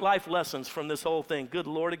 5 quick life lessons from this whole thing. Good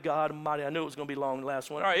Lord of God Almighty. I knew it was going to be long, the last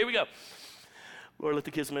one. All right, here we go. Lord, let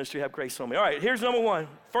the kids ministry have grace on me. All right, here's number 1.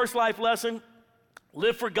 First life lesson.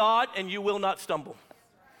 Live for God and you will not stumble.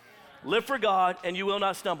 Live for God and you will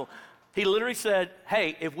not stumble. He literally said,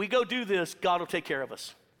 hey, if we go do this, God will take care of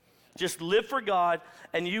us. Just live for God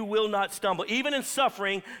and you will not stumble. Even in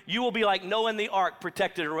suffering, you will be like Noah in the ark,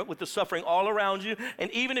 protected with the suffering all around you. And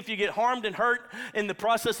even if you get harmed and hurt in the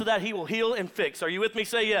process of that, he will heal and fix. Are you with me?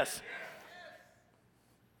 Say yes.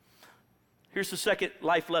 Here's the second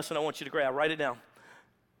life lesson I want you to grab. Write it down.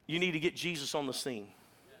 You need to get Jesus on the scene.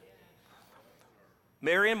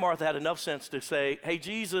 Mary and Martha had enough sense to say, hey,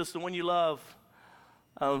 Jesus, the one you love,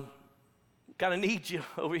 kind of need you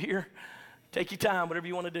over here. Take your time, whatever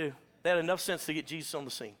you want to do. They had enough sense to get Jesus on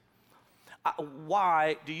the scene.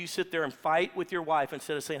 Why do you sit there and fight with your wife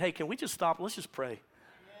instead of saying, hey, can we just stop? Let's just pray.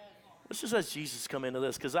 Let's just let Jesus come into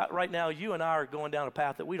this, because right now you and I are going down a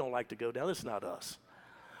path that we don't like to go down. This is not us.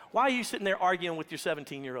 Why are you sitting there arguing with your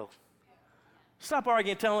 17-year-old? Stop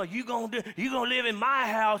arguing, telling her, you gonna live in my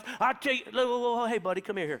house. I'll tell you, hey, buddy,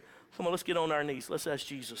 come here. Come on, let's get on our knees. Let's ask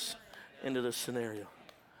Jesus into this scenario.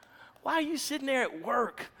 Why are you sitting there at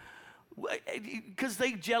work? Because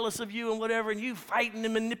they jealous of you and whatever, and you fighting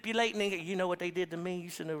and manipulating. And you know what they did to me? You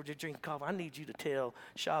sitting over there drinking coffee. I need you to tell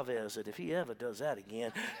Chavez that if he ever does that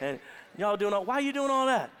again. And y'all doing all, why are you doing all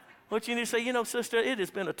that? What you need to say, you know, sister, it has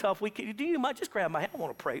been a tough week. Do you mind just grab my hand? I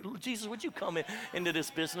want to pray. Jesus, would you come into this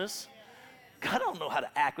business? God, I don't know how to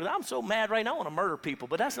act with it. I'm so mad right now. I want to murder people,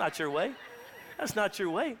 but that's not your way. That's not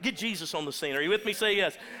your way. Get Jesus on the scene. Are you with me? Say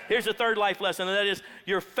yes. Here's the third life lesson, and that is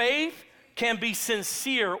your faith can be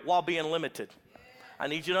sincere while being limited. I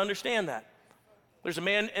need you to understand that. There's a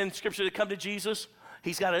man in Scripture that come to Jesus.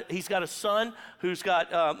 He's got a son who's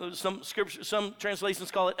got some translations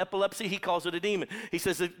call it epilepsy. He calls it a demon. He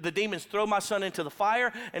says the demons throw my son into the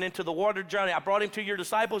fire and into the water drowning. I brought him to your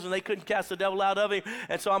disciples and they couldn't cast the devil out of him,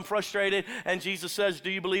 and so I'm frustrated. And Jesus says, "Do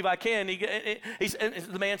you believe I can?" And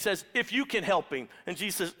the man says, "If you can help him." And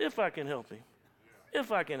Jesus says, "If I can help him,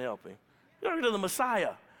 if I can help him." Look to the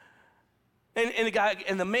Messiah.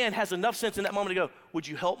 And the man has enough sense in that moment to go, "Would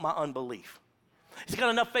you help my unbelief?" He's got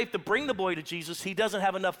enough faith to bring the boy to Jesus. He doesn't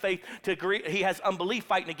have enough faith to agree. He has unbelief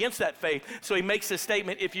fighting against that faith. So he makes this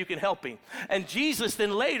statement, "If you can help him." And Jesus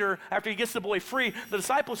then later, after he gets the boy free, the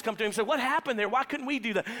disciples come to him and say, "What happened there? Why couldn't we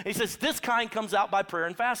do that?" And he says, "This kind comes out by prayer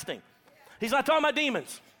and fasting." He's not talking about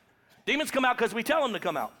demons. Demons come out because we tell them to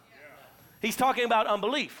come out. He's talking about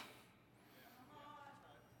unbelief.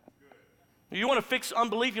 You want to fix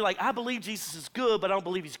unbelief? You're like, "I believe Jesus is good, but I don't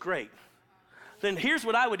believe he's great." Then here's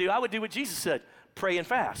what I would do. I would do what Jesus said. Pray and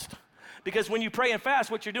fast. Because when you pray and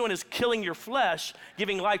fast, what you're doing is killing your flesh,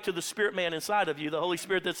 giving life to the spirit man inside of you, the Holy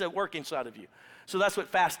Spirit that's at work inside of you. So that's what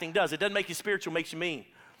fasting does. It doesn't make you spiritual, it makes you mean.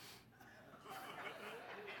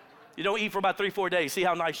 You don't eat for about 3-4 days. See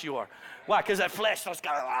how nice you are. Why? Because that flesh starts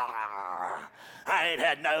going, I ain't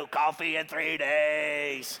had no coffee in 3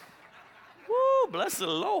 days. Woo, bless the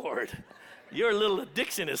Lord. Your little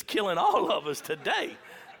addiction is killing all of us today.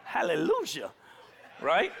 Hallelujah.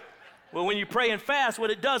 Right? Well, when you pray and fast,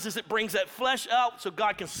 what it does is it brings that flesh out so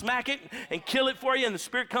God can smack it and kill it for you, and the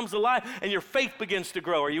spirit comes alive, and your faith begins to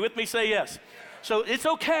grow. Are you with me? Say yes. So it's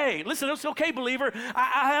okay. Listen, it's okay, believer.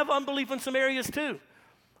 I have unbelief in some areas too.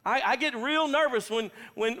 I get real nervous when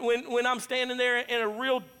I'm standing there in a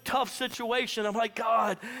real tough situation. I'm like,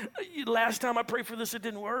 "God, last time I prayed for this, it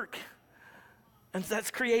didn't work. And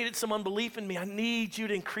that's created some unbelief in me. I need you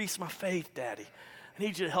to increase my faith, Daddy. I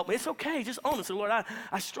need you to help me. It's okay. Just own it. Say, Lord,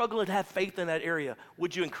 I struggle to have faith in that area.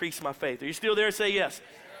 Would you increase my faith? Are you still there? Say yes.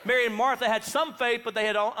 Mary and Martha had some faith, but they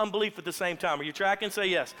had unbelief at the same time. Are you tracking? Say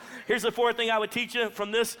yes. Here's the fourth thing I would teach you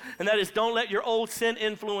from this, and that is don't let your old sin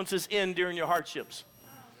influences in during your hardships.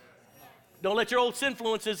 Don't let your old sin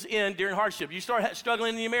influences in during hardship. You start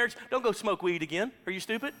struggling in your marriage, don't go smoke weed again. Are you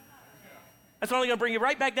stupid? That's only going to bring you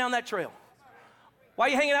right back down that trail. Why are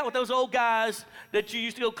you hanging out with those old guys that you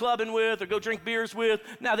used to go clubbing with or go drink beers with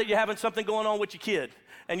now that you're having something going on with your kid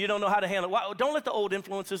and you don't know how to handle it? Why, don't let the old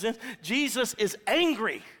influences in. Jesus is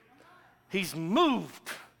angry. He's moved.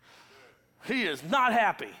 He is not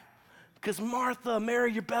happy. Because Martha,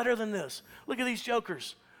 Mary, you're better than this. Look at these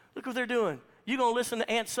jokers. Look what they're doing. You going to listen to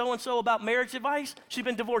Aunt so-and-so about marriage advice? She's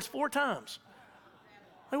been divorced 4 times.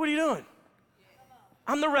 Like, what are you doing?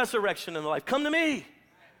 I'm the resurrection in the life. Come to me.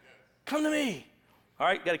 Come to me. All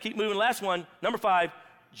right, got to keep moving. Last one, number 5,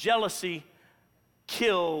 jealousy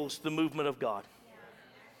kills the movement of God.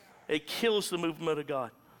 It kills the movement of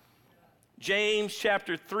God. James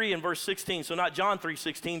chapter 3 and verse 16. So not John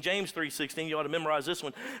 3:16, James 3:16. You ought to memorize this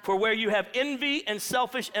one. For where you have envy and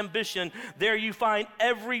selfish ambition, there you find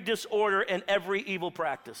every disorder and every evil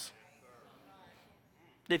practice.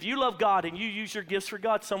 If you love God and you use your gifts for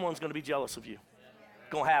God, someone's going to be jealous of you. It's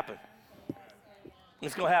going to happen.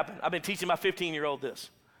 It's going to happen. I've been teaching my 15-year-old this.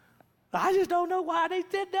 I just don't know why they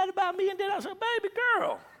said that about me. And then I said, baby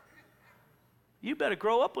girl, you better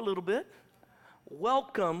grow up a little bit.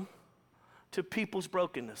 Welcome to people's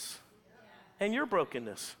brokenness and your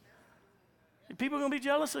brokenness. People are going to be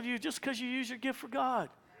jealous of you just because you use your gift for God.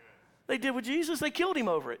 They did with Jesus. They killed him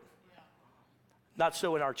over it. Not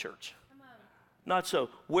so in our church. Not so.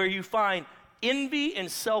 Where you find envy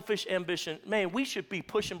and selfish ambition, man, we should be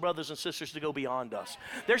pushing brothers and sisters to go beyond us.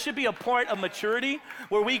 There should be a point of maturity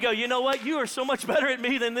where we go, you know what, you are so much better at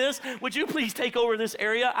me than this. Would you please take over this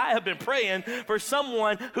area? I have been praying for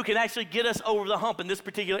someone who can actually get us over the hump in this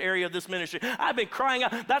particular area of this ministry. I've been crying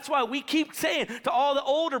out. That's why we keep saying to all the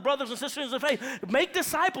older brothers and sisters of faith, make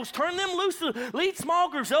disciples, turn them loose to lead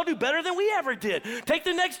small groups. They'll do better than we ever did. Take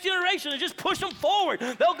the next generation and just push them forward.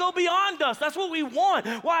 They'll go beyond us. That's what we want.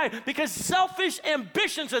 Why? Because selfish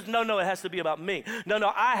ambition says, no, it has to be about me.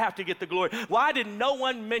 No, I have to get the glory. Why did no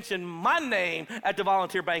one mention my name at the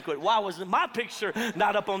volunteer banquet? Why was my picture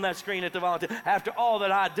not up on that screen at the volunteer? After all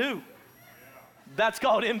that I do. That's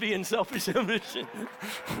called envy and selfish ambition.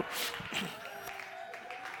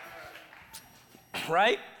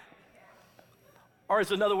 Right? Or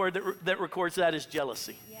is another word that records that is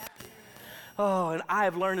jealousy. Yeah. Oh, and I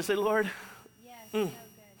have learned to say, Lord, yes,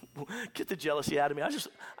 get the jealousy out of me.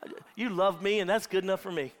 You love me, and that's good enough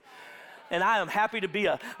for me. And I am happy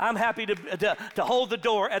to I'm happy to hold the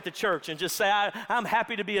door at the church and just say, I'm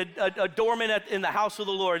happy to be a doorman in the house of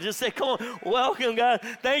the Lord. Just say, come on, welcome, God.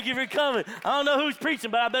 Thank you for coming. I don't know who's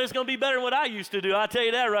preaching, but I bet it's going to be better than what I used to do. I'll tell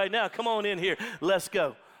you that right now. Come on in here. Let's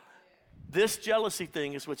go. This jealousy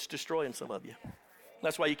thing is what's destroying some of you.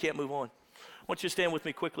 That's why you can't move on. I want you to stand with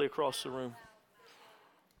me quickly across the room.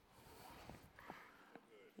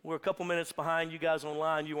 We're a couple minutes behind you guys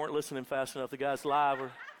online. You weren't listening fast enough. The guys live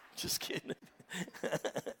are just kidding.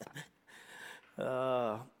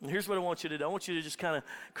 Here's what I want you to do. I want you to just kind of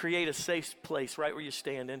create a safe place right where you're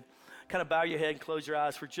standing. Kind of bow your head and close your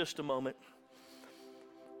eyes for just a moment.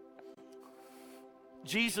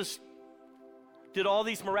 Jesus did all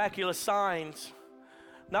these miraculous signs,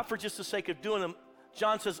 not for just the sake of doing them.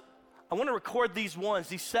 John says, I want to record these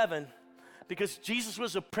 7, because Jesus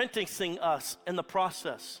was apprenticing us in the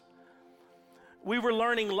process. We were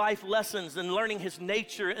learning life lessons and learning his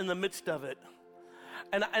nature in the midst of it.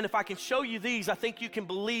 And if I can show you these, I think you can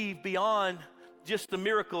believe beyond just the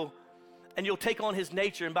miracle, and you'll take on his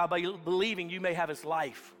nature, and by believing, you may have his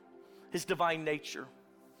life, his divine nature.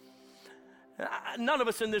 None of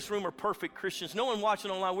us in this room are perfect Christians. No one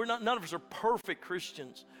watching online, none of us are perfect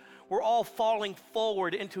Christians. We're all falling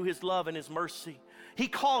forward into his love and his mercy. He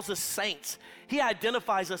calls us saints. He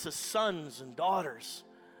identifies us as sons and daughters.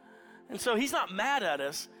 And so he's not mad at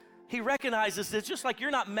us. He recognizes that, just like you're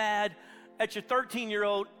not mad at your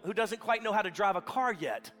 13-year-old who doesn't quite know how to drive a car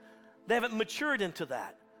yet. They haven't matured into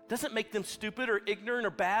that. Doesn't make them stupid or ignorant or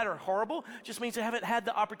bad or horrible. Just means they haven't had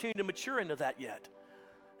the opportunity to mature into that yet.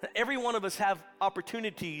 Every one of us have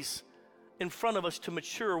opportunities in front of us to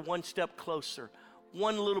mature one step closer,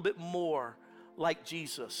 one little bit more like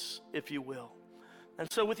Jesus, if you will.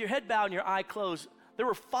 And so with your head bowed and your eye closed, there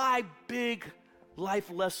were 5 big life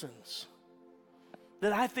lessons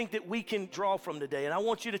that I think that we can draw from today. And I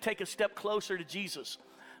want you to take a step closer to Jesus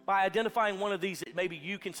by identifying one of these that maybe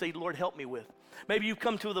you can say, Lord, help me with. Maybe you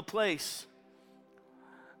come to the place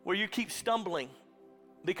where you keep stumbling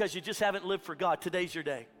because you just haven't lived for God, today's your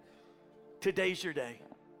day. Today's your day.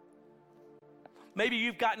 Maybe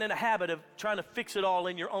you've gotten in a habit of trying to fix it all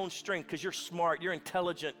in your own strength because you're smart, you're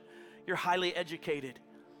intelligent, you're highly educated,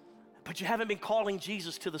 but you haven't been calling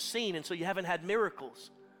Jesus to the scene, and so you haven't had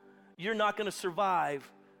miracles. You're not going to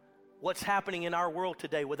survive what's happening in our world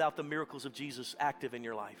today without the miracles of Jesus active in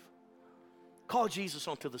your life. Call Jesus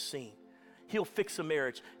onto the scene. He'll fix a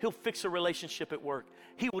marriage. He'll fix a relationship at work.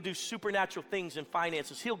 He will do supernatural things in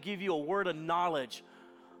finances. He'll give you a word of knowledge.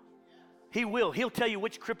 He will. He'll tell you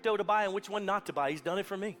which crypto to buy and which one not to buy. He's done it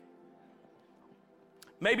for me.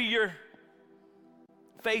 Maybe your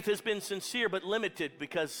faith has been sincere but limited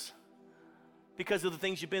because of the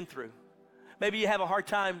things you've been through. Maybe you have a hard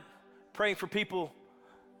time praying for people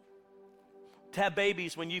to have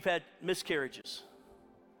babies when you've had miscarriages.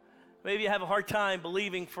 Maybe you have a hard time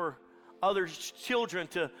believing for other children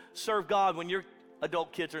to serve God when your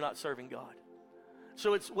adult kids are not serving God.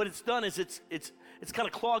 So what it's done is it's kind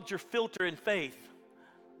of clogged your filter in faith.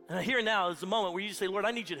 And here now is the moment where you just say, Lord,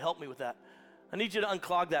 I need you to help me with that. I need you to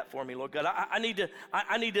unclog that for me, Lord God. I need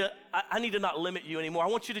to not limit you anymore. I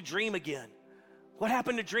want you to dream again. What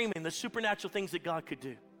happened to dreaming, the supernatural things that God could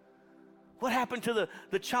do? What happened to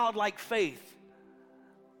the childlike faith?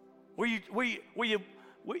 Where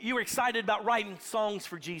you were excited about writing songs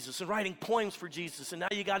for Jesus and writing poems for Jesus, and now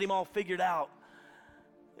you got him all figured out.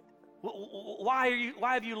 Why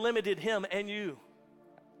have you limited him and you?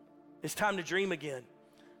 It's time to dream again.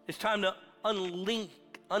 It's time to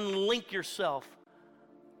unlink yourself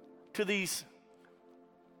to these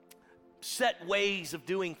set ways of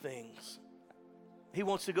doing things. He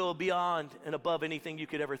wants to go beyond and above anything you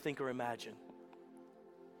could ever think or imagine.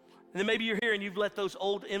 And then maybe you're here and you've let those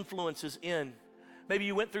old influences in. Maybe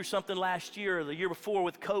you went through something last year or the year before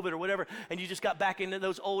with COVID or whatever, and you just got back into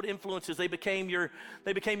those old influences. They became your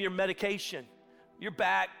medication. You're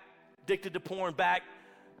back addicted to porn, back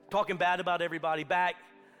talking bad about everybody, back,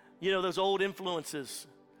 those old influences.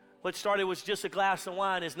 What started was just a glass of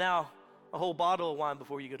wine is now a whole bottle of wine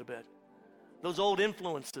before you go to bed. Those old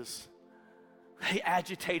influences, they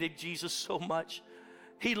agitated Jesus so much.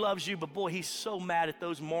 He loves you, but boy, he's so mad at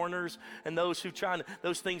those mourners and those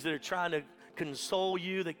things that are trying to console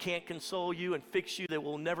you, that can't console you, and fix you, that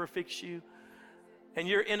will never fix you. And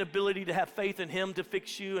your inability to have faith in him to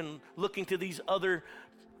fix you and looking to these other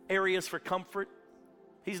areas for comfort.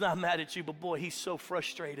 He's not mad at you, but boy, he's so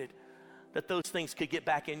frustrated that those things could get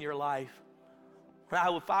back in your life.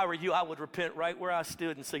 If I were you, I would repent right where I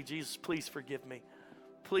stood and say, Jesus, please forgive me.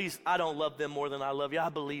 Please, I don't love them more than I love you. I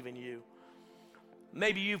believe in you.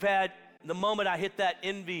 Maybe you've had, the moment I hit that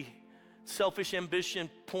envy, selfish ambition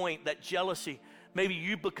point, that jealousy, maybe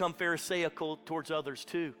you become pharisaical towards others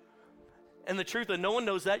too. And the truth is, no one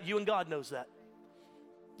knows that. You and God knows that.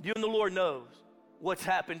 You and the Lord knows what's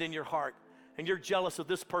happened in your heart. And you're jealous of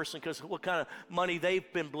this person because what kind of money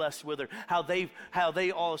they've been blessed with, or how they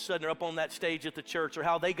all of a sudden are up on that stage at the church, or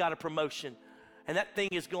how they got a promotion. And that thing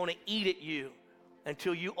is going to eat at you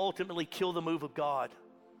until you ultimately kill the move of God.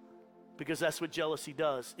 Because that's what jealousy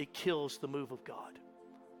does. It kills the move of God.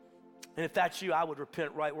 And if that's you, I would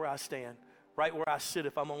repent right where I stand, right where I sit.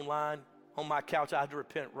 If I'm online, on my couch, I have to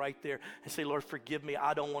repent right there and say, Lord, forgive me.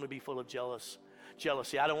 I don't want to be full of jealousy.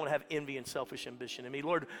 I don't want to have envy and selfish ambition in me.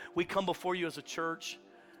 Lord, we come before you as a church.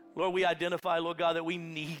 Lord, we identify, Lord God, that we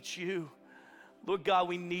need you. Lord God,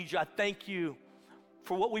 we need you. I thank you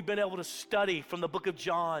for what we've been able to study from the book of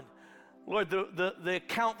John. Lord, the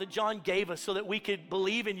account that John gave us so that we could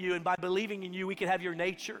believe in you, and by believing in you, we could have your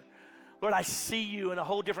nature. Lord, I see you in a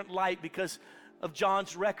whole different light because of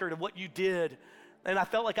John's record of what you did. And I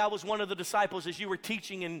felt like I was one of the disciples as you were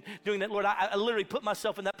teaching and doing that. Lord, I literally put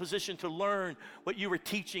myself in that position to learn what you were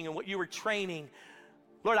teaching and what you were training.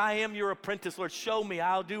 Lord, I am your apprentice. Lord, show me.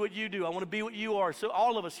 I'll do what you do. I want to be what you are. So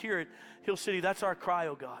all of us here at Hill City, that's our cry,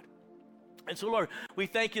 oh God. And so, Lord, we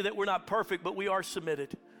thank you that we're not perfect, but we are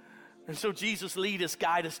submitted. And so, Jesus, lead us,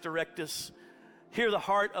 guide us, direct us. Hear the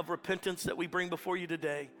heart of repentance that we bring before you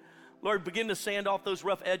today. Lord, begin to sand off those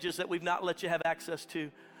rough edges that we've not let you have access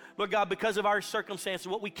to. Lord God, because of our circumstances,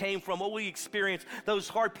 what we came from, what we experienced, those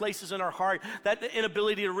hard places in our heart, that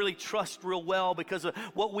inability to really trust real well because of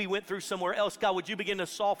what we went through somewhere else, God, would you begin to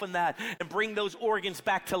soften that and bring those organs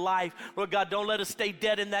back to life? Lord God, don't let us stay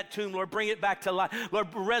dead in that tomb. Lord, bring it back to life. Lord,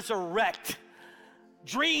 resurrect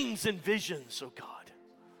dreams and visions, oh God.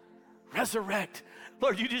 Resurrect.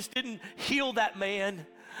 Lord, you just didn't heal that man.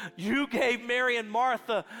 You gave Mary and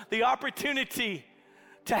Martha the opportunity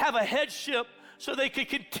to have a headship so they could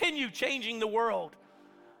continue changing the world.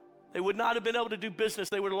 They would not have been able to do business.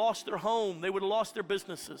 They would have lost their home. They would have lost their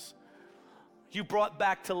businesses. You brought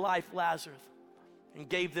back to life Lazarus. and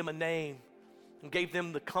gave them a name and gave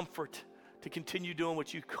them the comfort to continue doing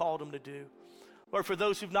what you called them to do. Lord, for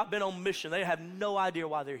those who've not been on mission, they have no idea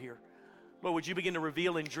why they're here. Lord, would you begin to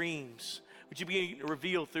reveal in dreams? Would you begin to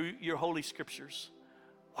reveal through your holy scriptures?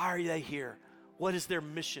 Why are they here? What is their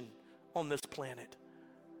mission on this planet?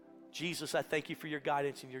 Jesus, I thank you for your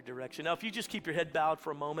guidance and your direction. Now, if you just keep your head bowed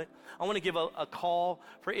for a moment, I want to give a call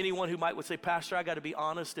for anyone who would say, Pastor, I got to be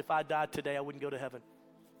honest, if I died today, I wouldn't go to heaven.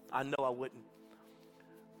 I know I wouldn't.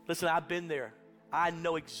 Listen, I've been there. I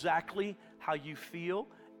know exactly how you feel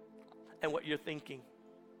and what you're thinking.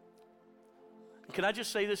 Can I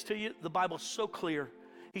just say this to you? The Bible's so clear.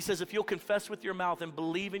 He says, if you'll confess with your mouth and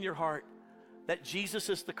believe in your heart that Jesus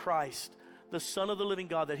is the Christ, the Son of the living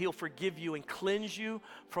God, that he'll forgive you and cleanse you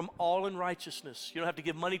from all unrighteousness. You don't have to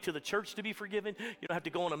give money to the church to be forgiven. You don't have to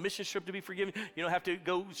go on a mission trip to be forgiven. You don't have to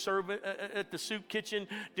go serve at the soup kitchen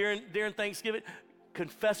during Thanksgiving.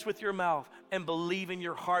 Confess with your mouth and believe in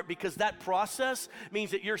your heart, because that process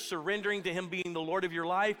means that you're surrendering to him being the Lord of your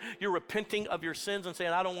life. You're repenting of your sins and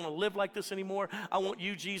saying, I don't want to live like this anymore. I want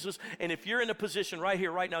you, Jesus. And if you're in a position right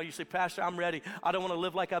here, right now, you say, Pastor, I'm ready. I don't want to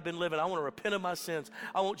live like I've been living. I want to repent of my sins.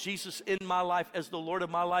 I want Jesus in my life as the Lord of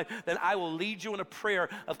my life. Then I will lead you in a prayer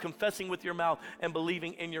of confessing with your mouth and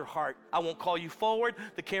believing in your heart. I won't call you forward.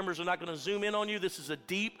 The cameras are not going to zoom in on you. This is a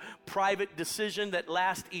deep, private decision that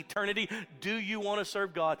lasts eternity. Do you want to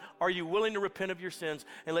serve God? Are you willing to repent of your sins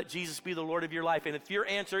and let Jesus be the Lord of your life? And if your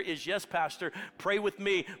answer is yes, Pastor, pray with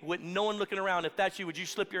me with no one looking around. If that's you, would you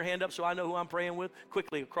slip your hand up so I know who I'm praying with?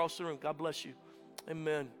 Quickly, across the room. God bless you.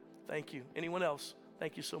 Amen. Thank you. Anyone else?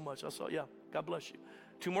 Thank you so much. I saw, yeah, God bless you.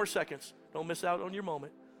 2 more seconds. Don't miss out on your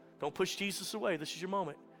moment. Don't push Jesus away. This is your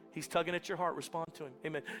moment. He's tugging at your heart. Respond to him.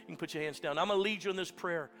 Amen. You can put your hands down. I'm going to lead you in this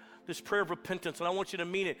prayer of repentance, and I want you to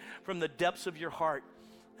mean it from the depths of your heart.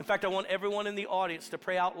 In fact, I want everyone in the audience to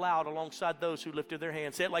pray out loud alongside those who lifted their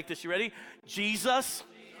hands. Say it like this. You ready? Jesus,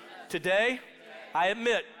 today I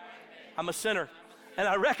admit I'm a sinner, and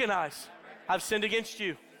I recognize I've sinned against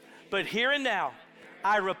you. But here and now,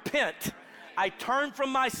 I repent. I turn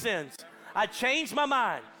from my sins. I change my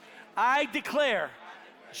mind. I declare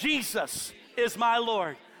Jesus is my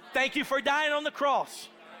Lord. Thank you for dying on the cross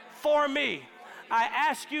for me. I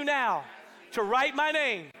ask you now to write my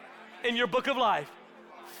name in your book of life.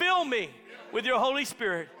 Fill me with your Holy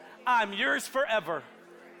Spirit. I'm yours forever.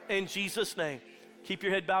 In Jesus' name. Keep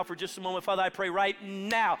your head bowed for just a moment. Father, I pray right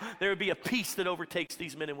now there would be a peace that overtakes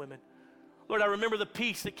these men and women. Lord, I remember the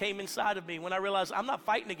peace that came inside of me when I realized I'm not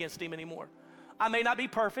fighting against him anymore. I may not be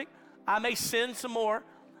perfect. I may sin some more,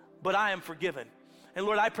 but I am forgiven. And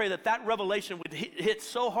Lord, I pray that that revelation would hit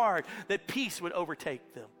so hard that peace would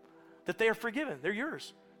overtake them, that they are forgiven. They're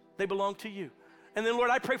yours. They belong to you. And then, Lord,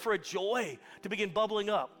 I pray for a joy to begin bubbling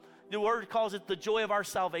up. The word calls it the joy of our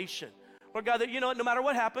salvation. Lord God, that, you know, no matter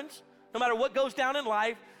what happens, no matter what goes down in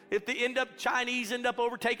life, if the Chinese end up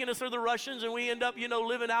overtaking us or the Russians and we end up,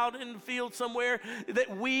 living out in the field somewhere,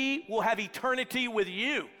 that we will have eternity with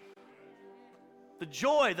you. The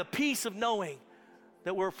joy, the peace of knowing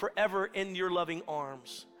that we're forever in your loving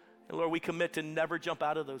arms. And Lord, we commit to never jump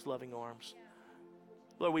out of those loving arms.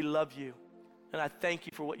 Lord, we love you. And I thank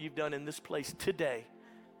you for what you've done in this place today,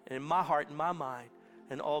 and in my heart and my mind,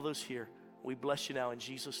 and all those here. We bless you now in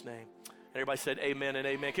Jesus' name. And everybody said amen and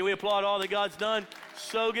amen. Can we applaud all that God's done?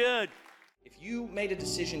 So good. If you made a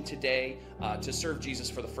decision today to serve Jesus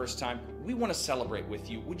for the first time, we want to celebrate with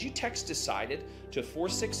you. Would you text DECIDED to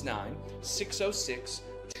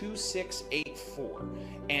 469-606-2684?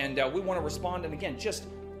 And we want to respond, and again, just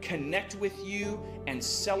connect with you and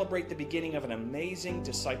celebrate the beginning of an amazing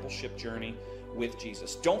discipleship journey with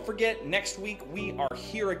Jesus. Don't forget, next week we are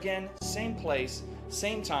here again, same place,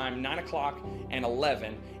 same time, 9 o'clock and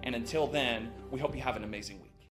 11. And until then, we hope you have an amazing week.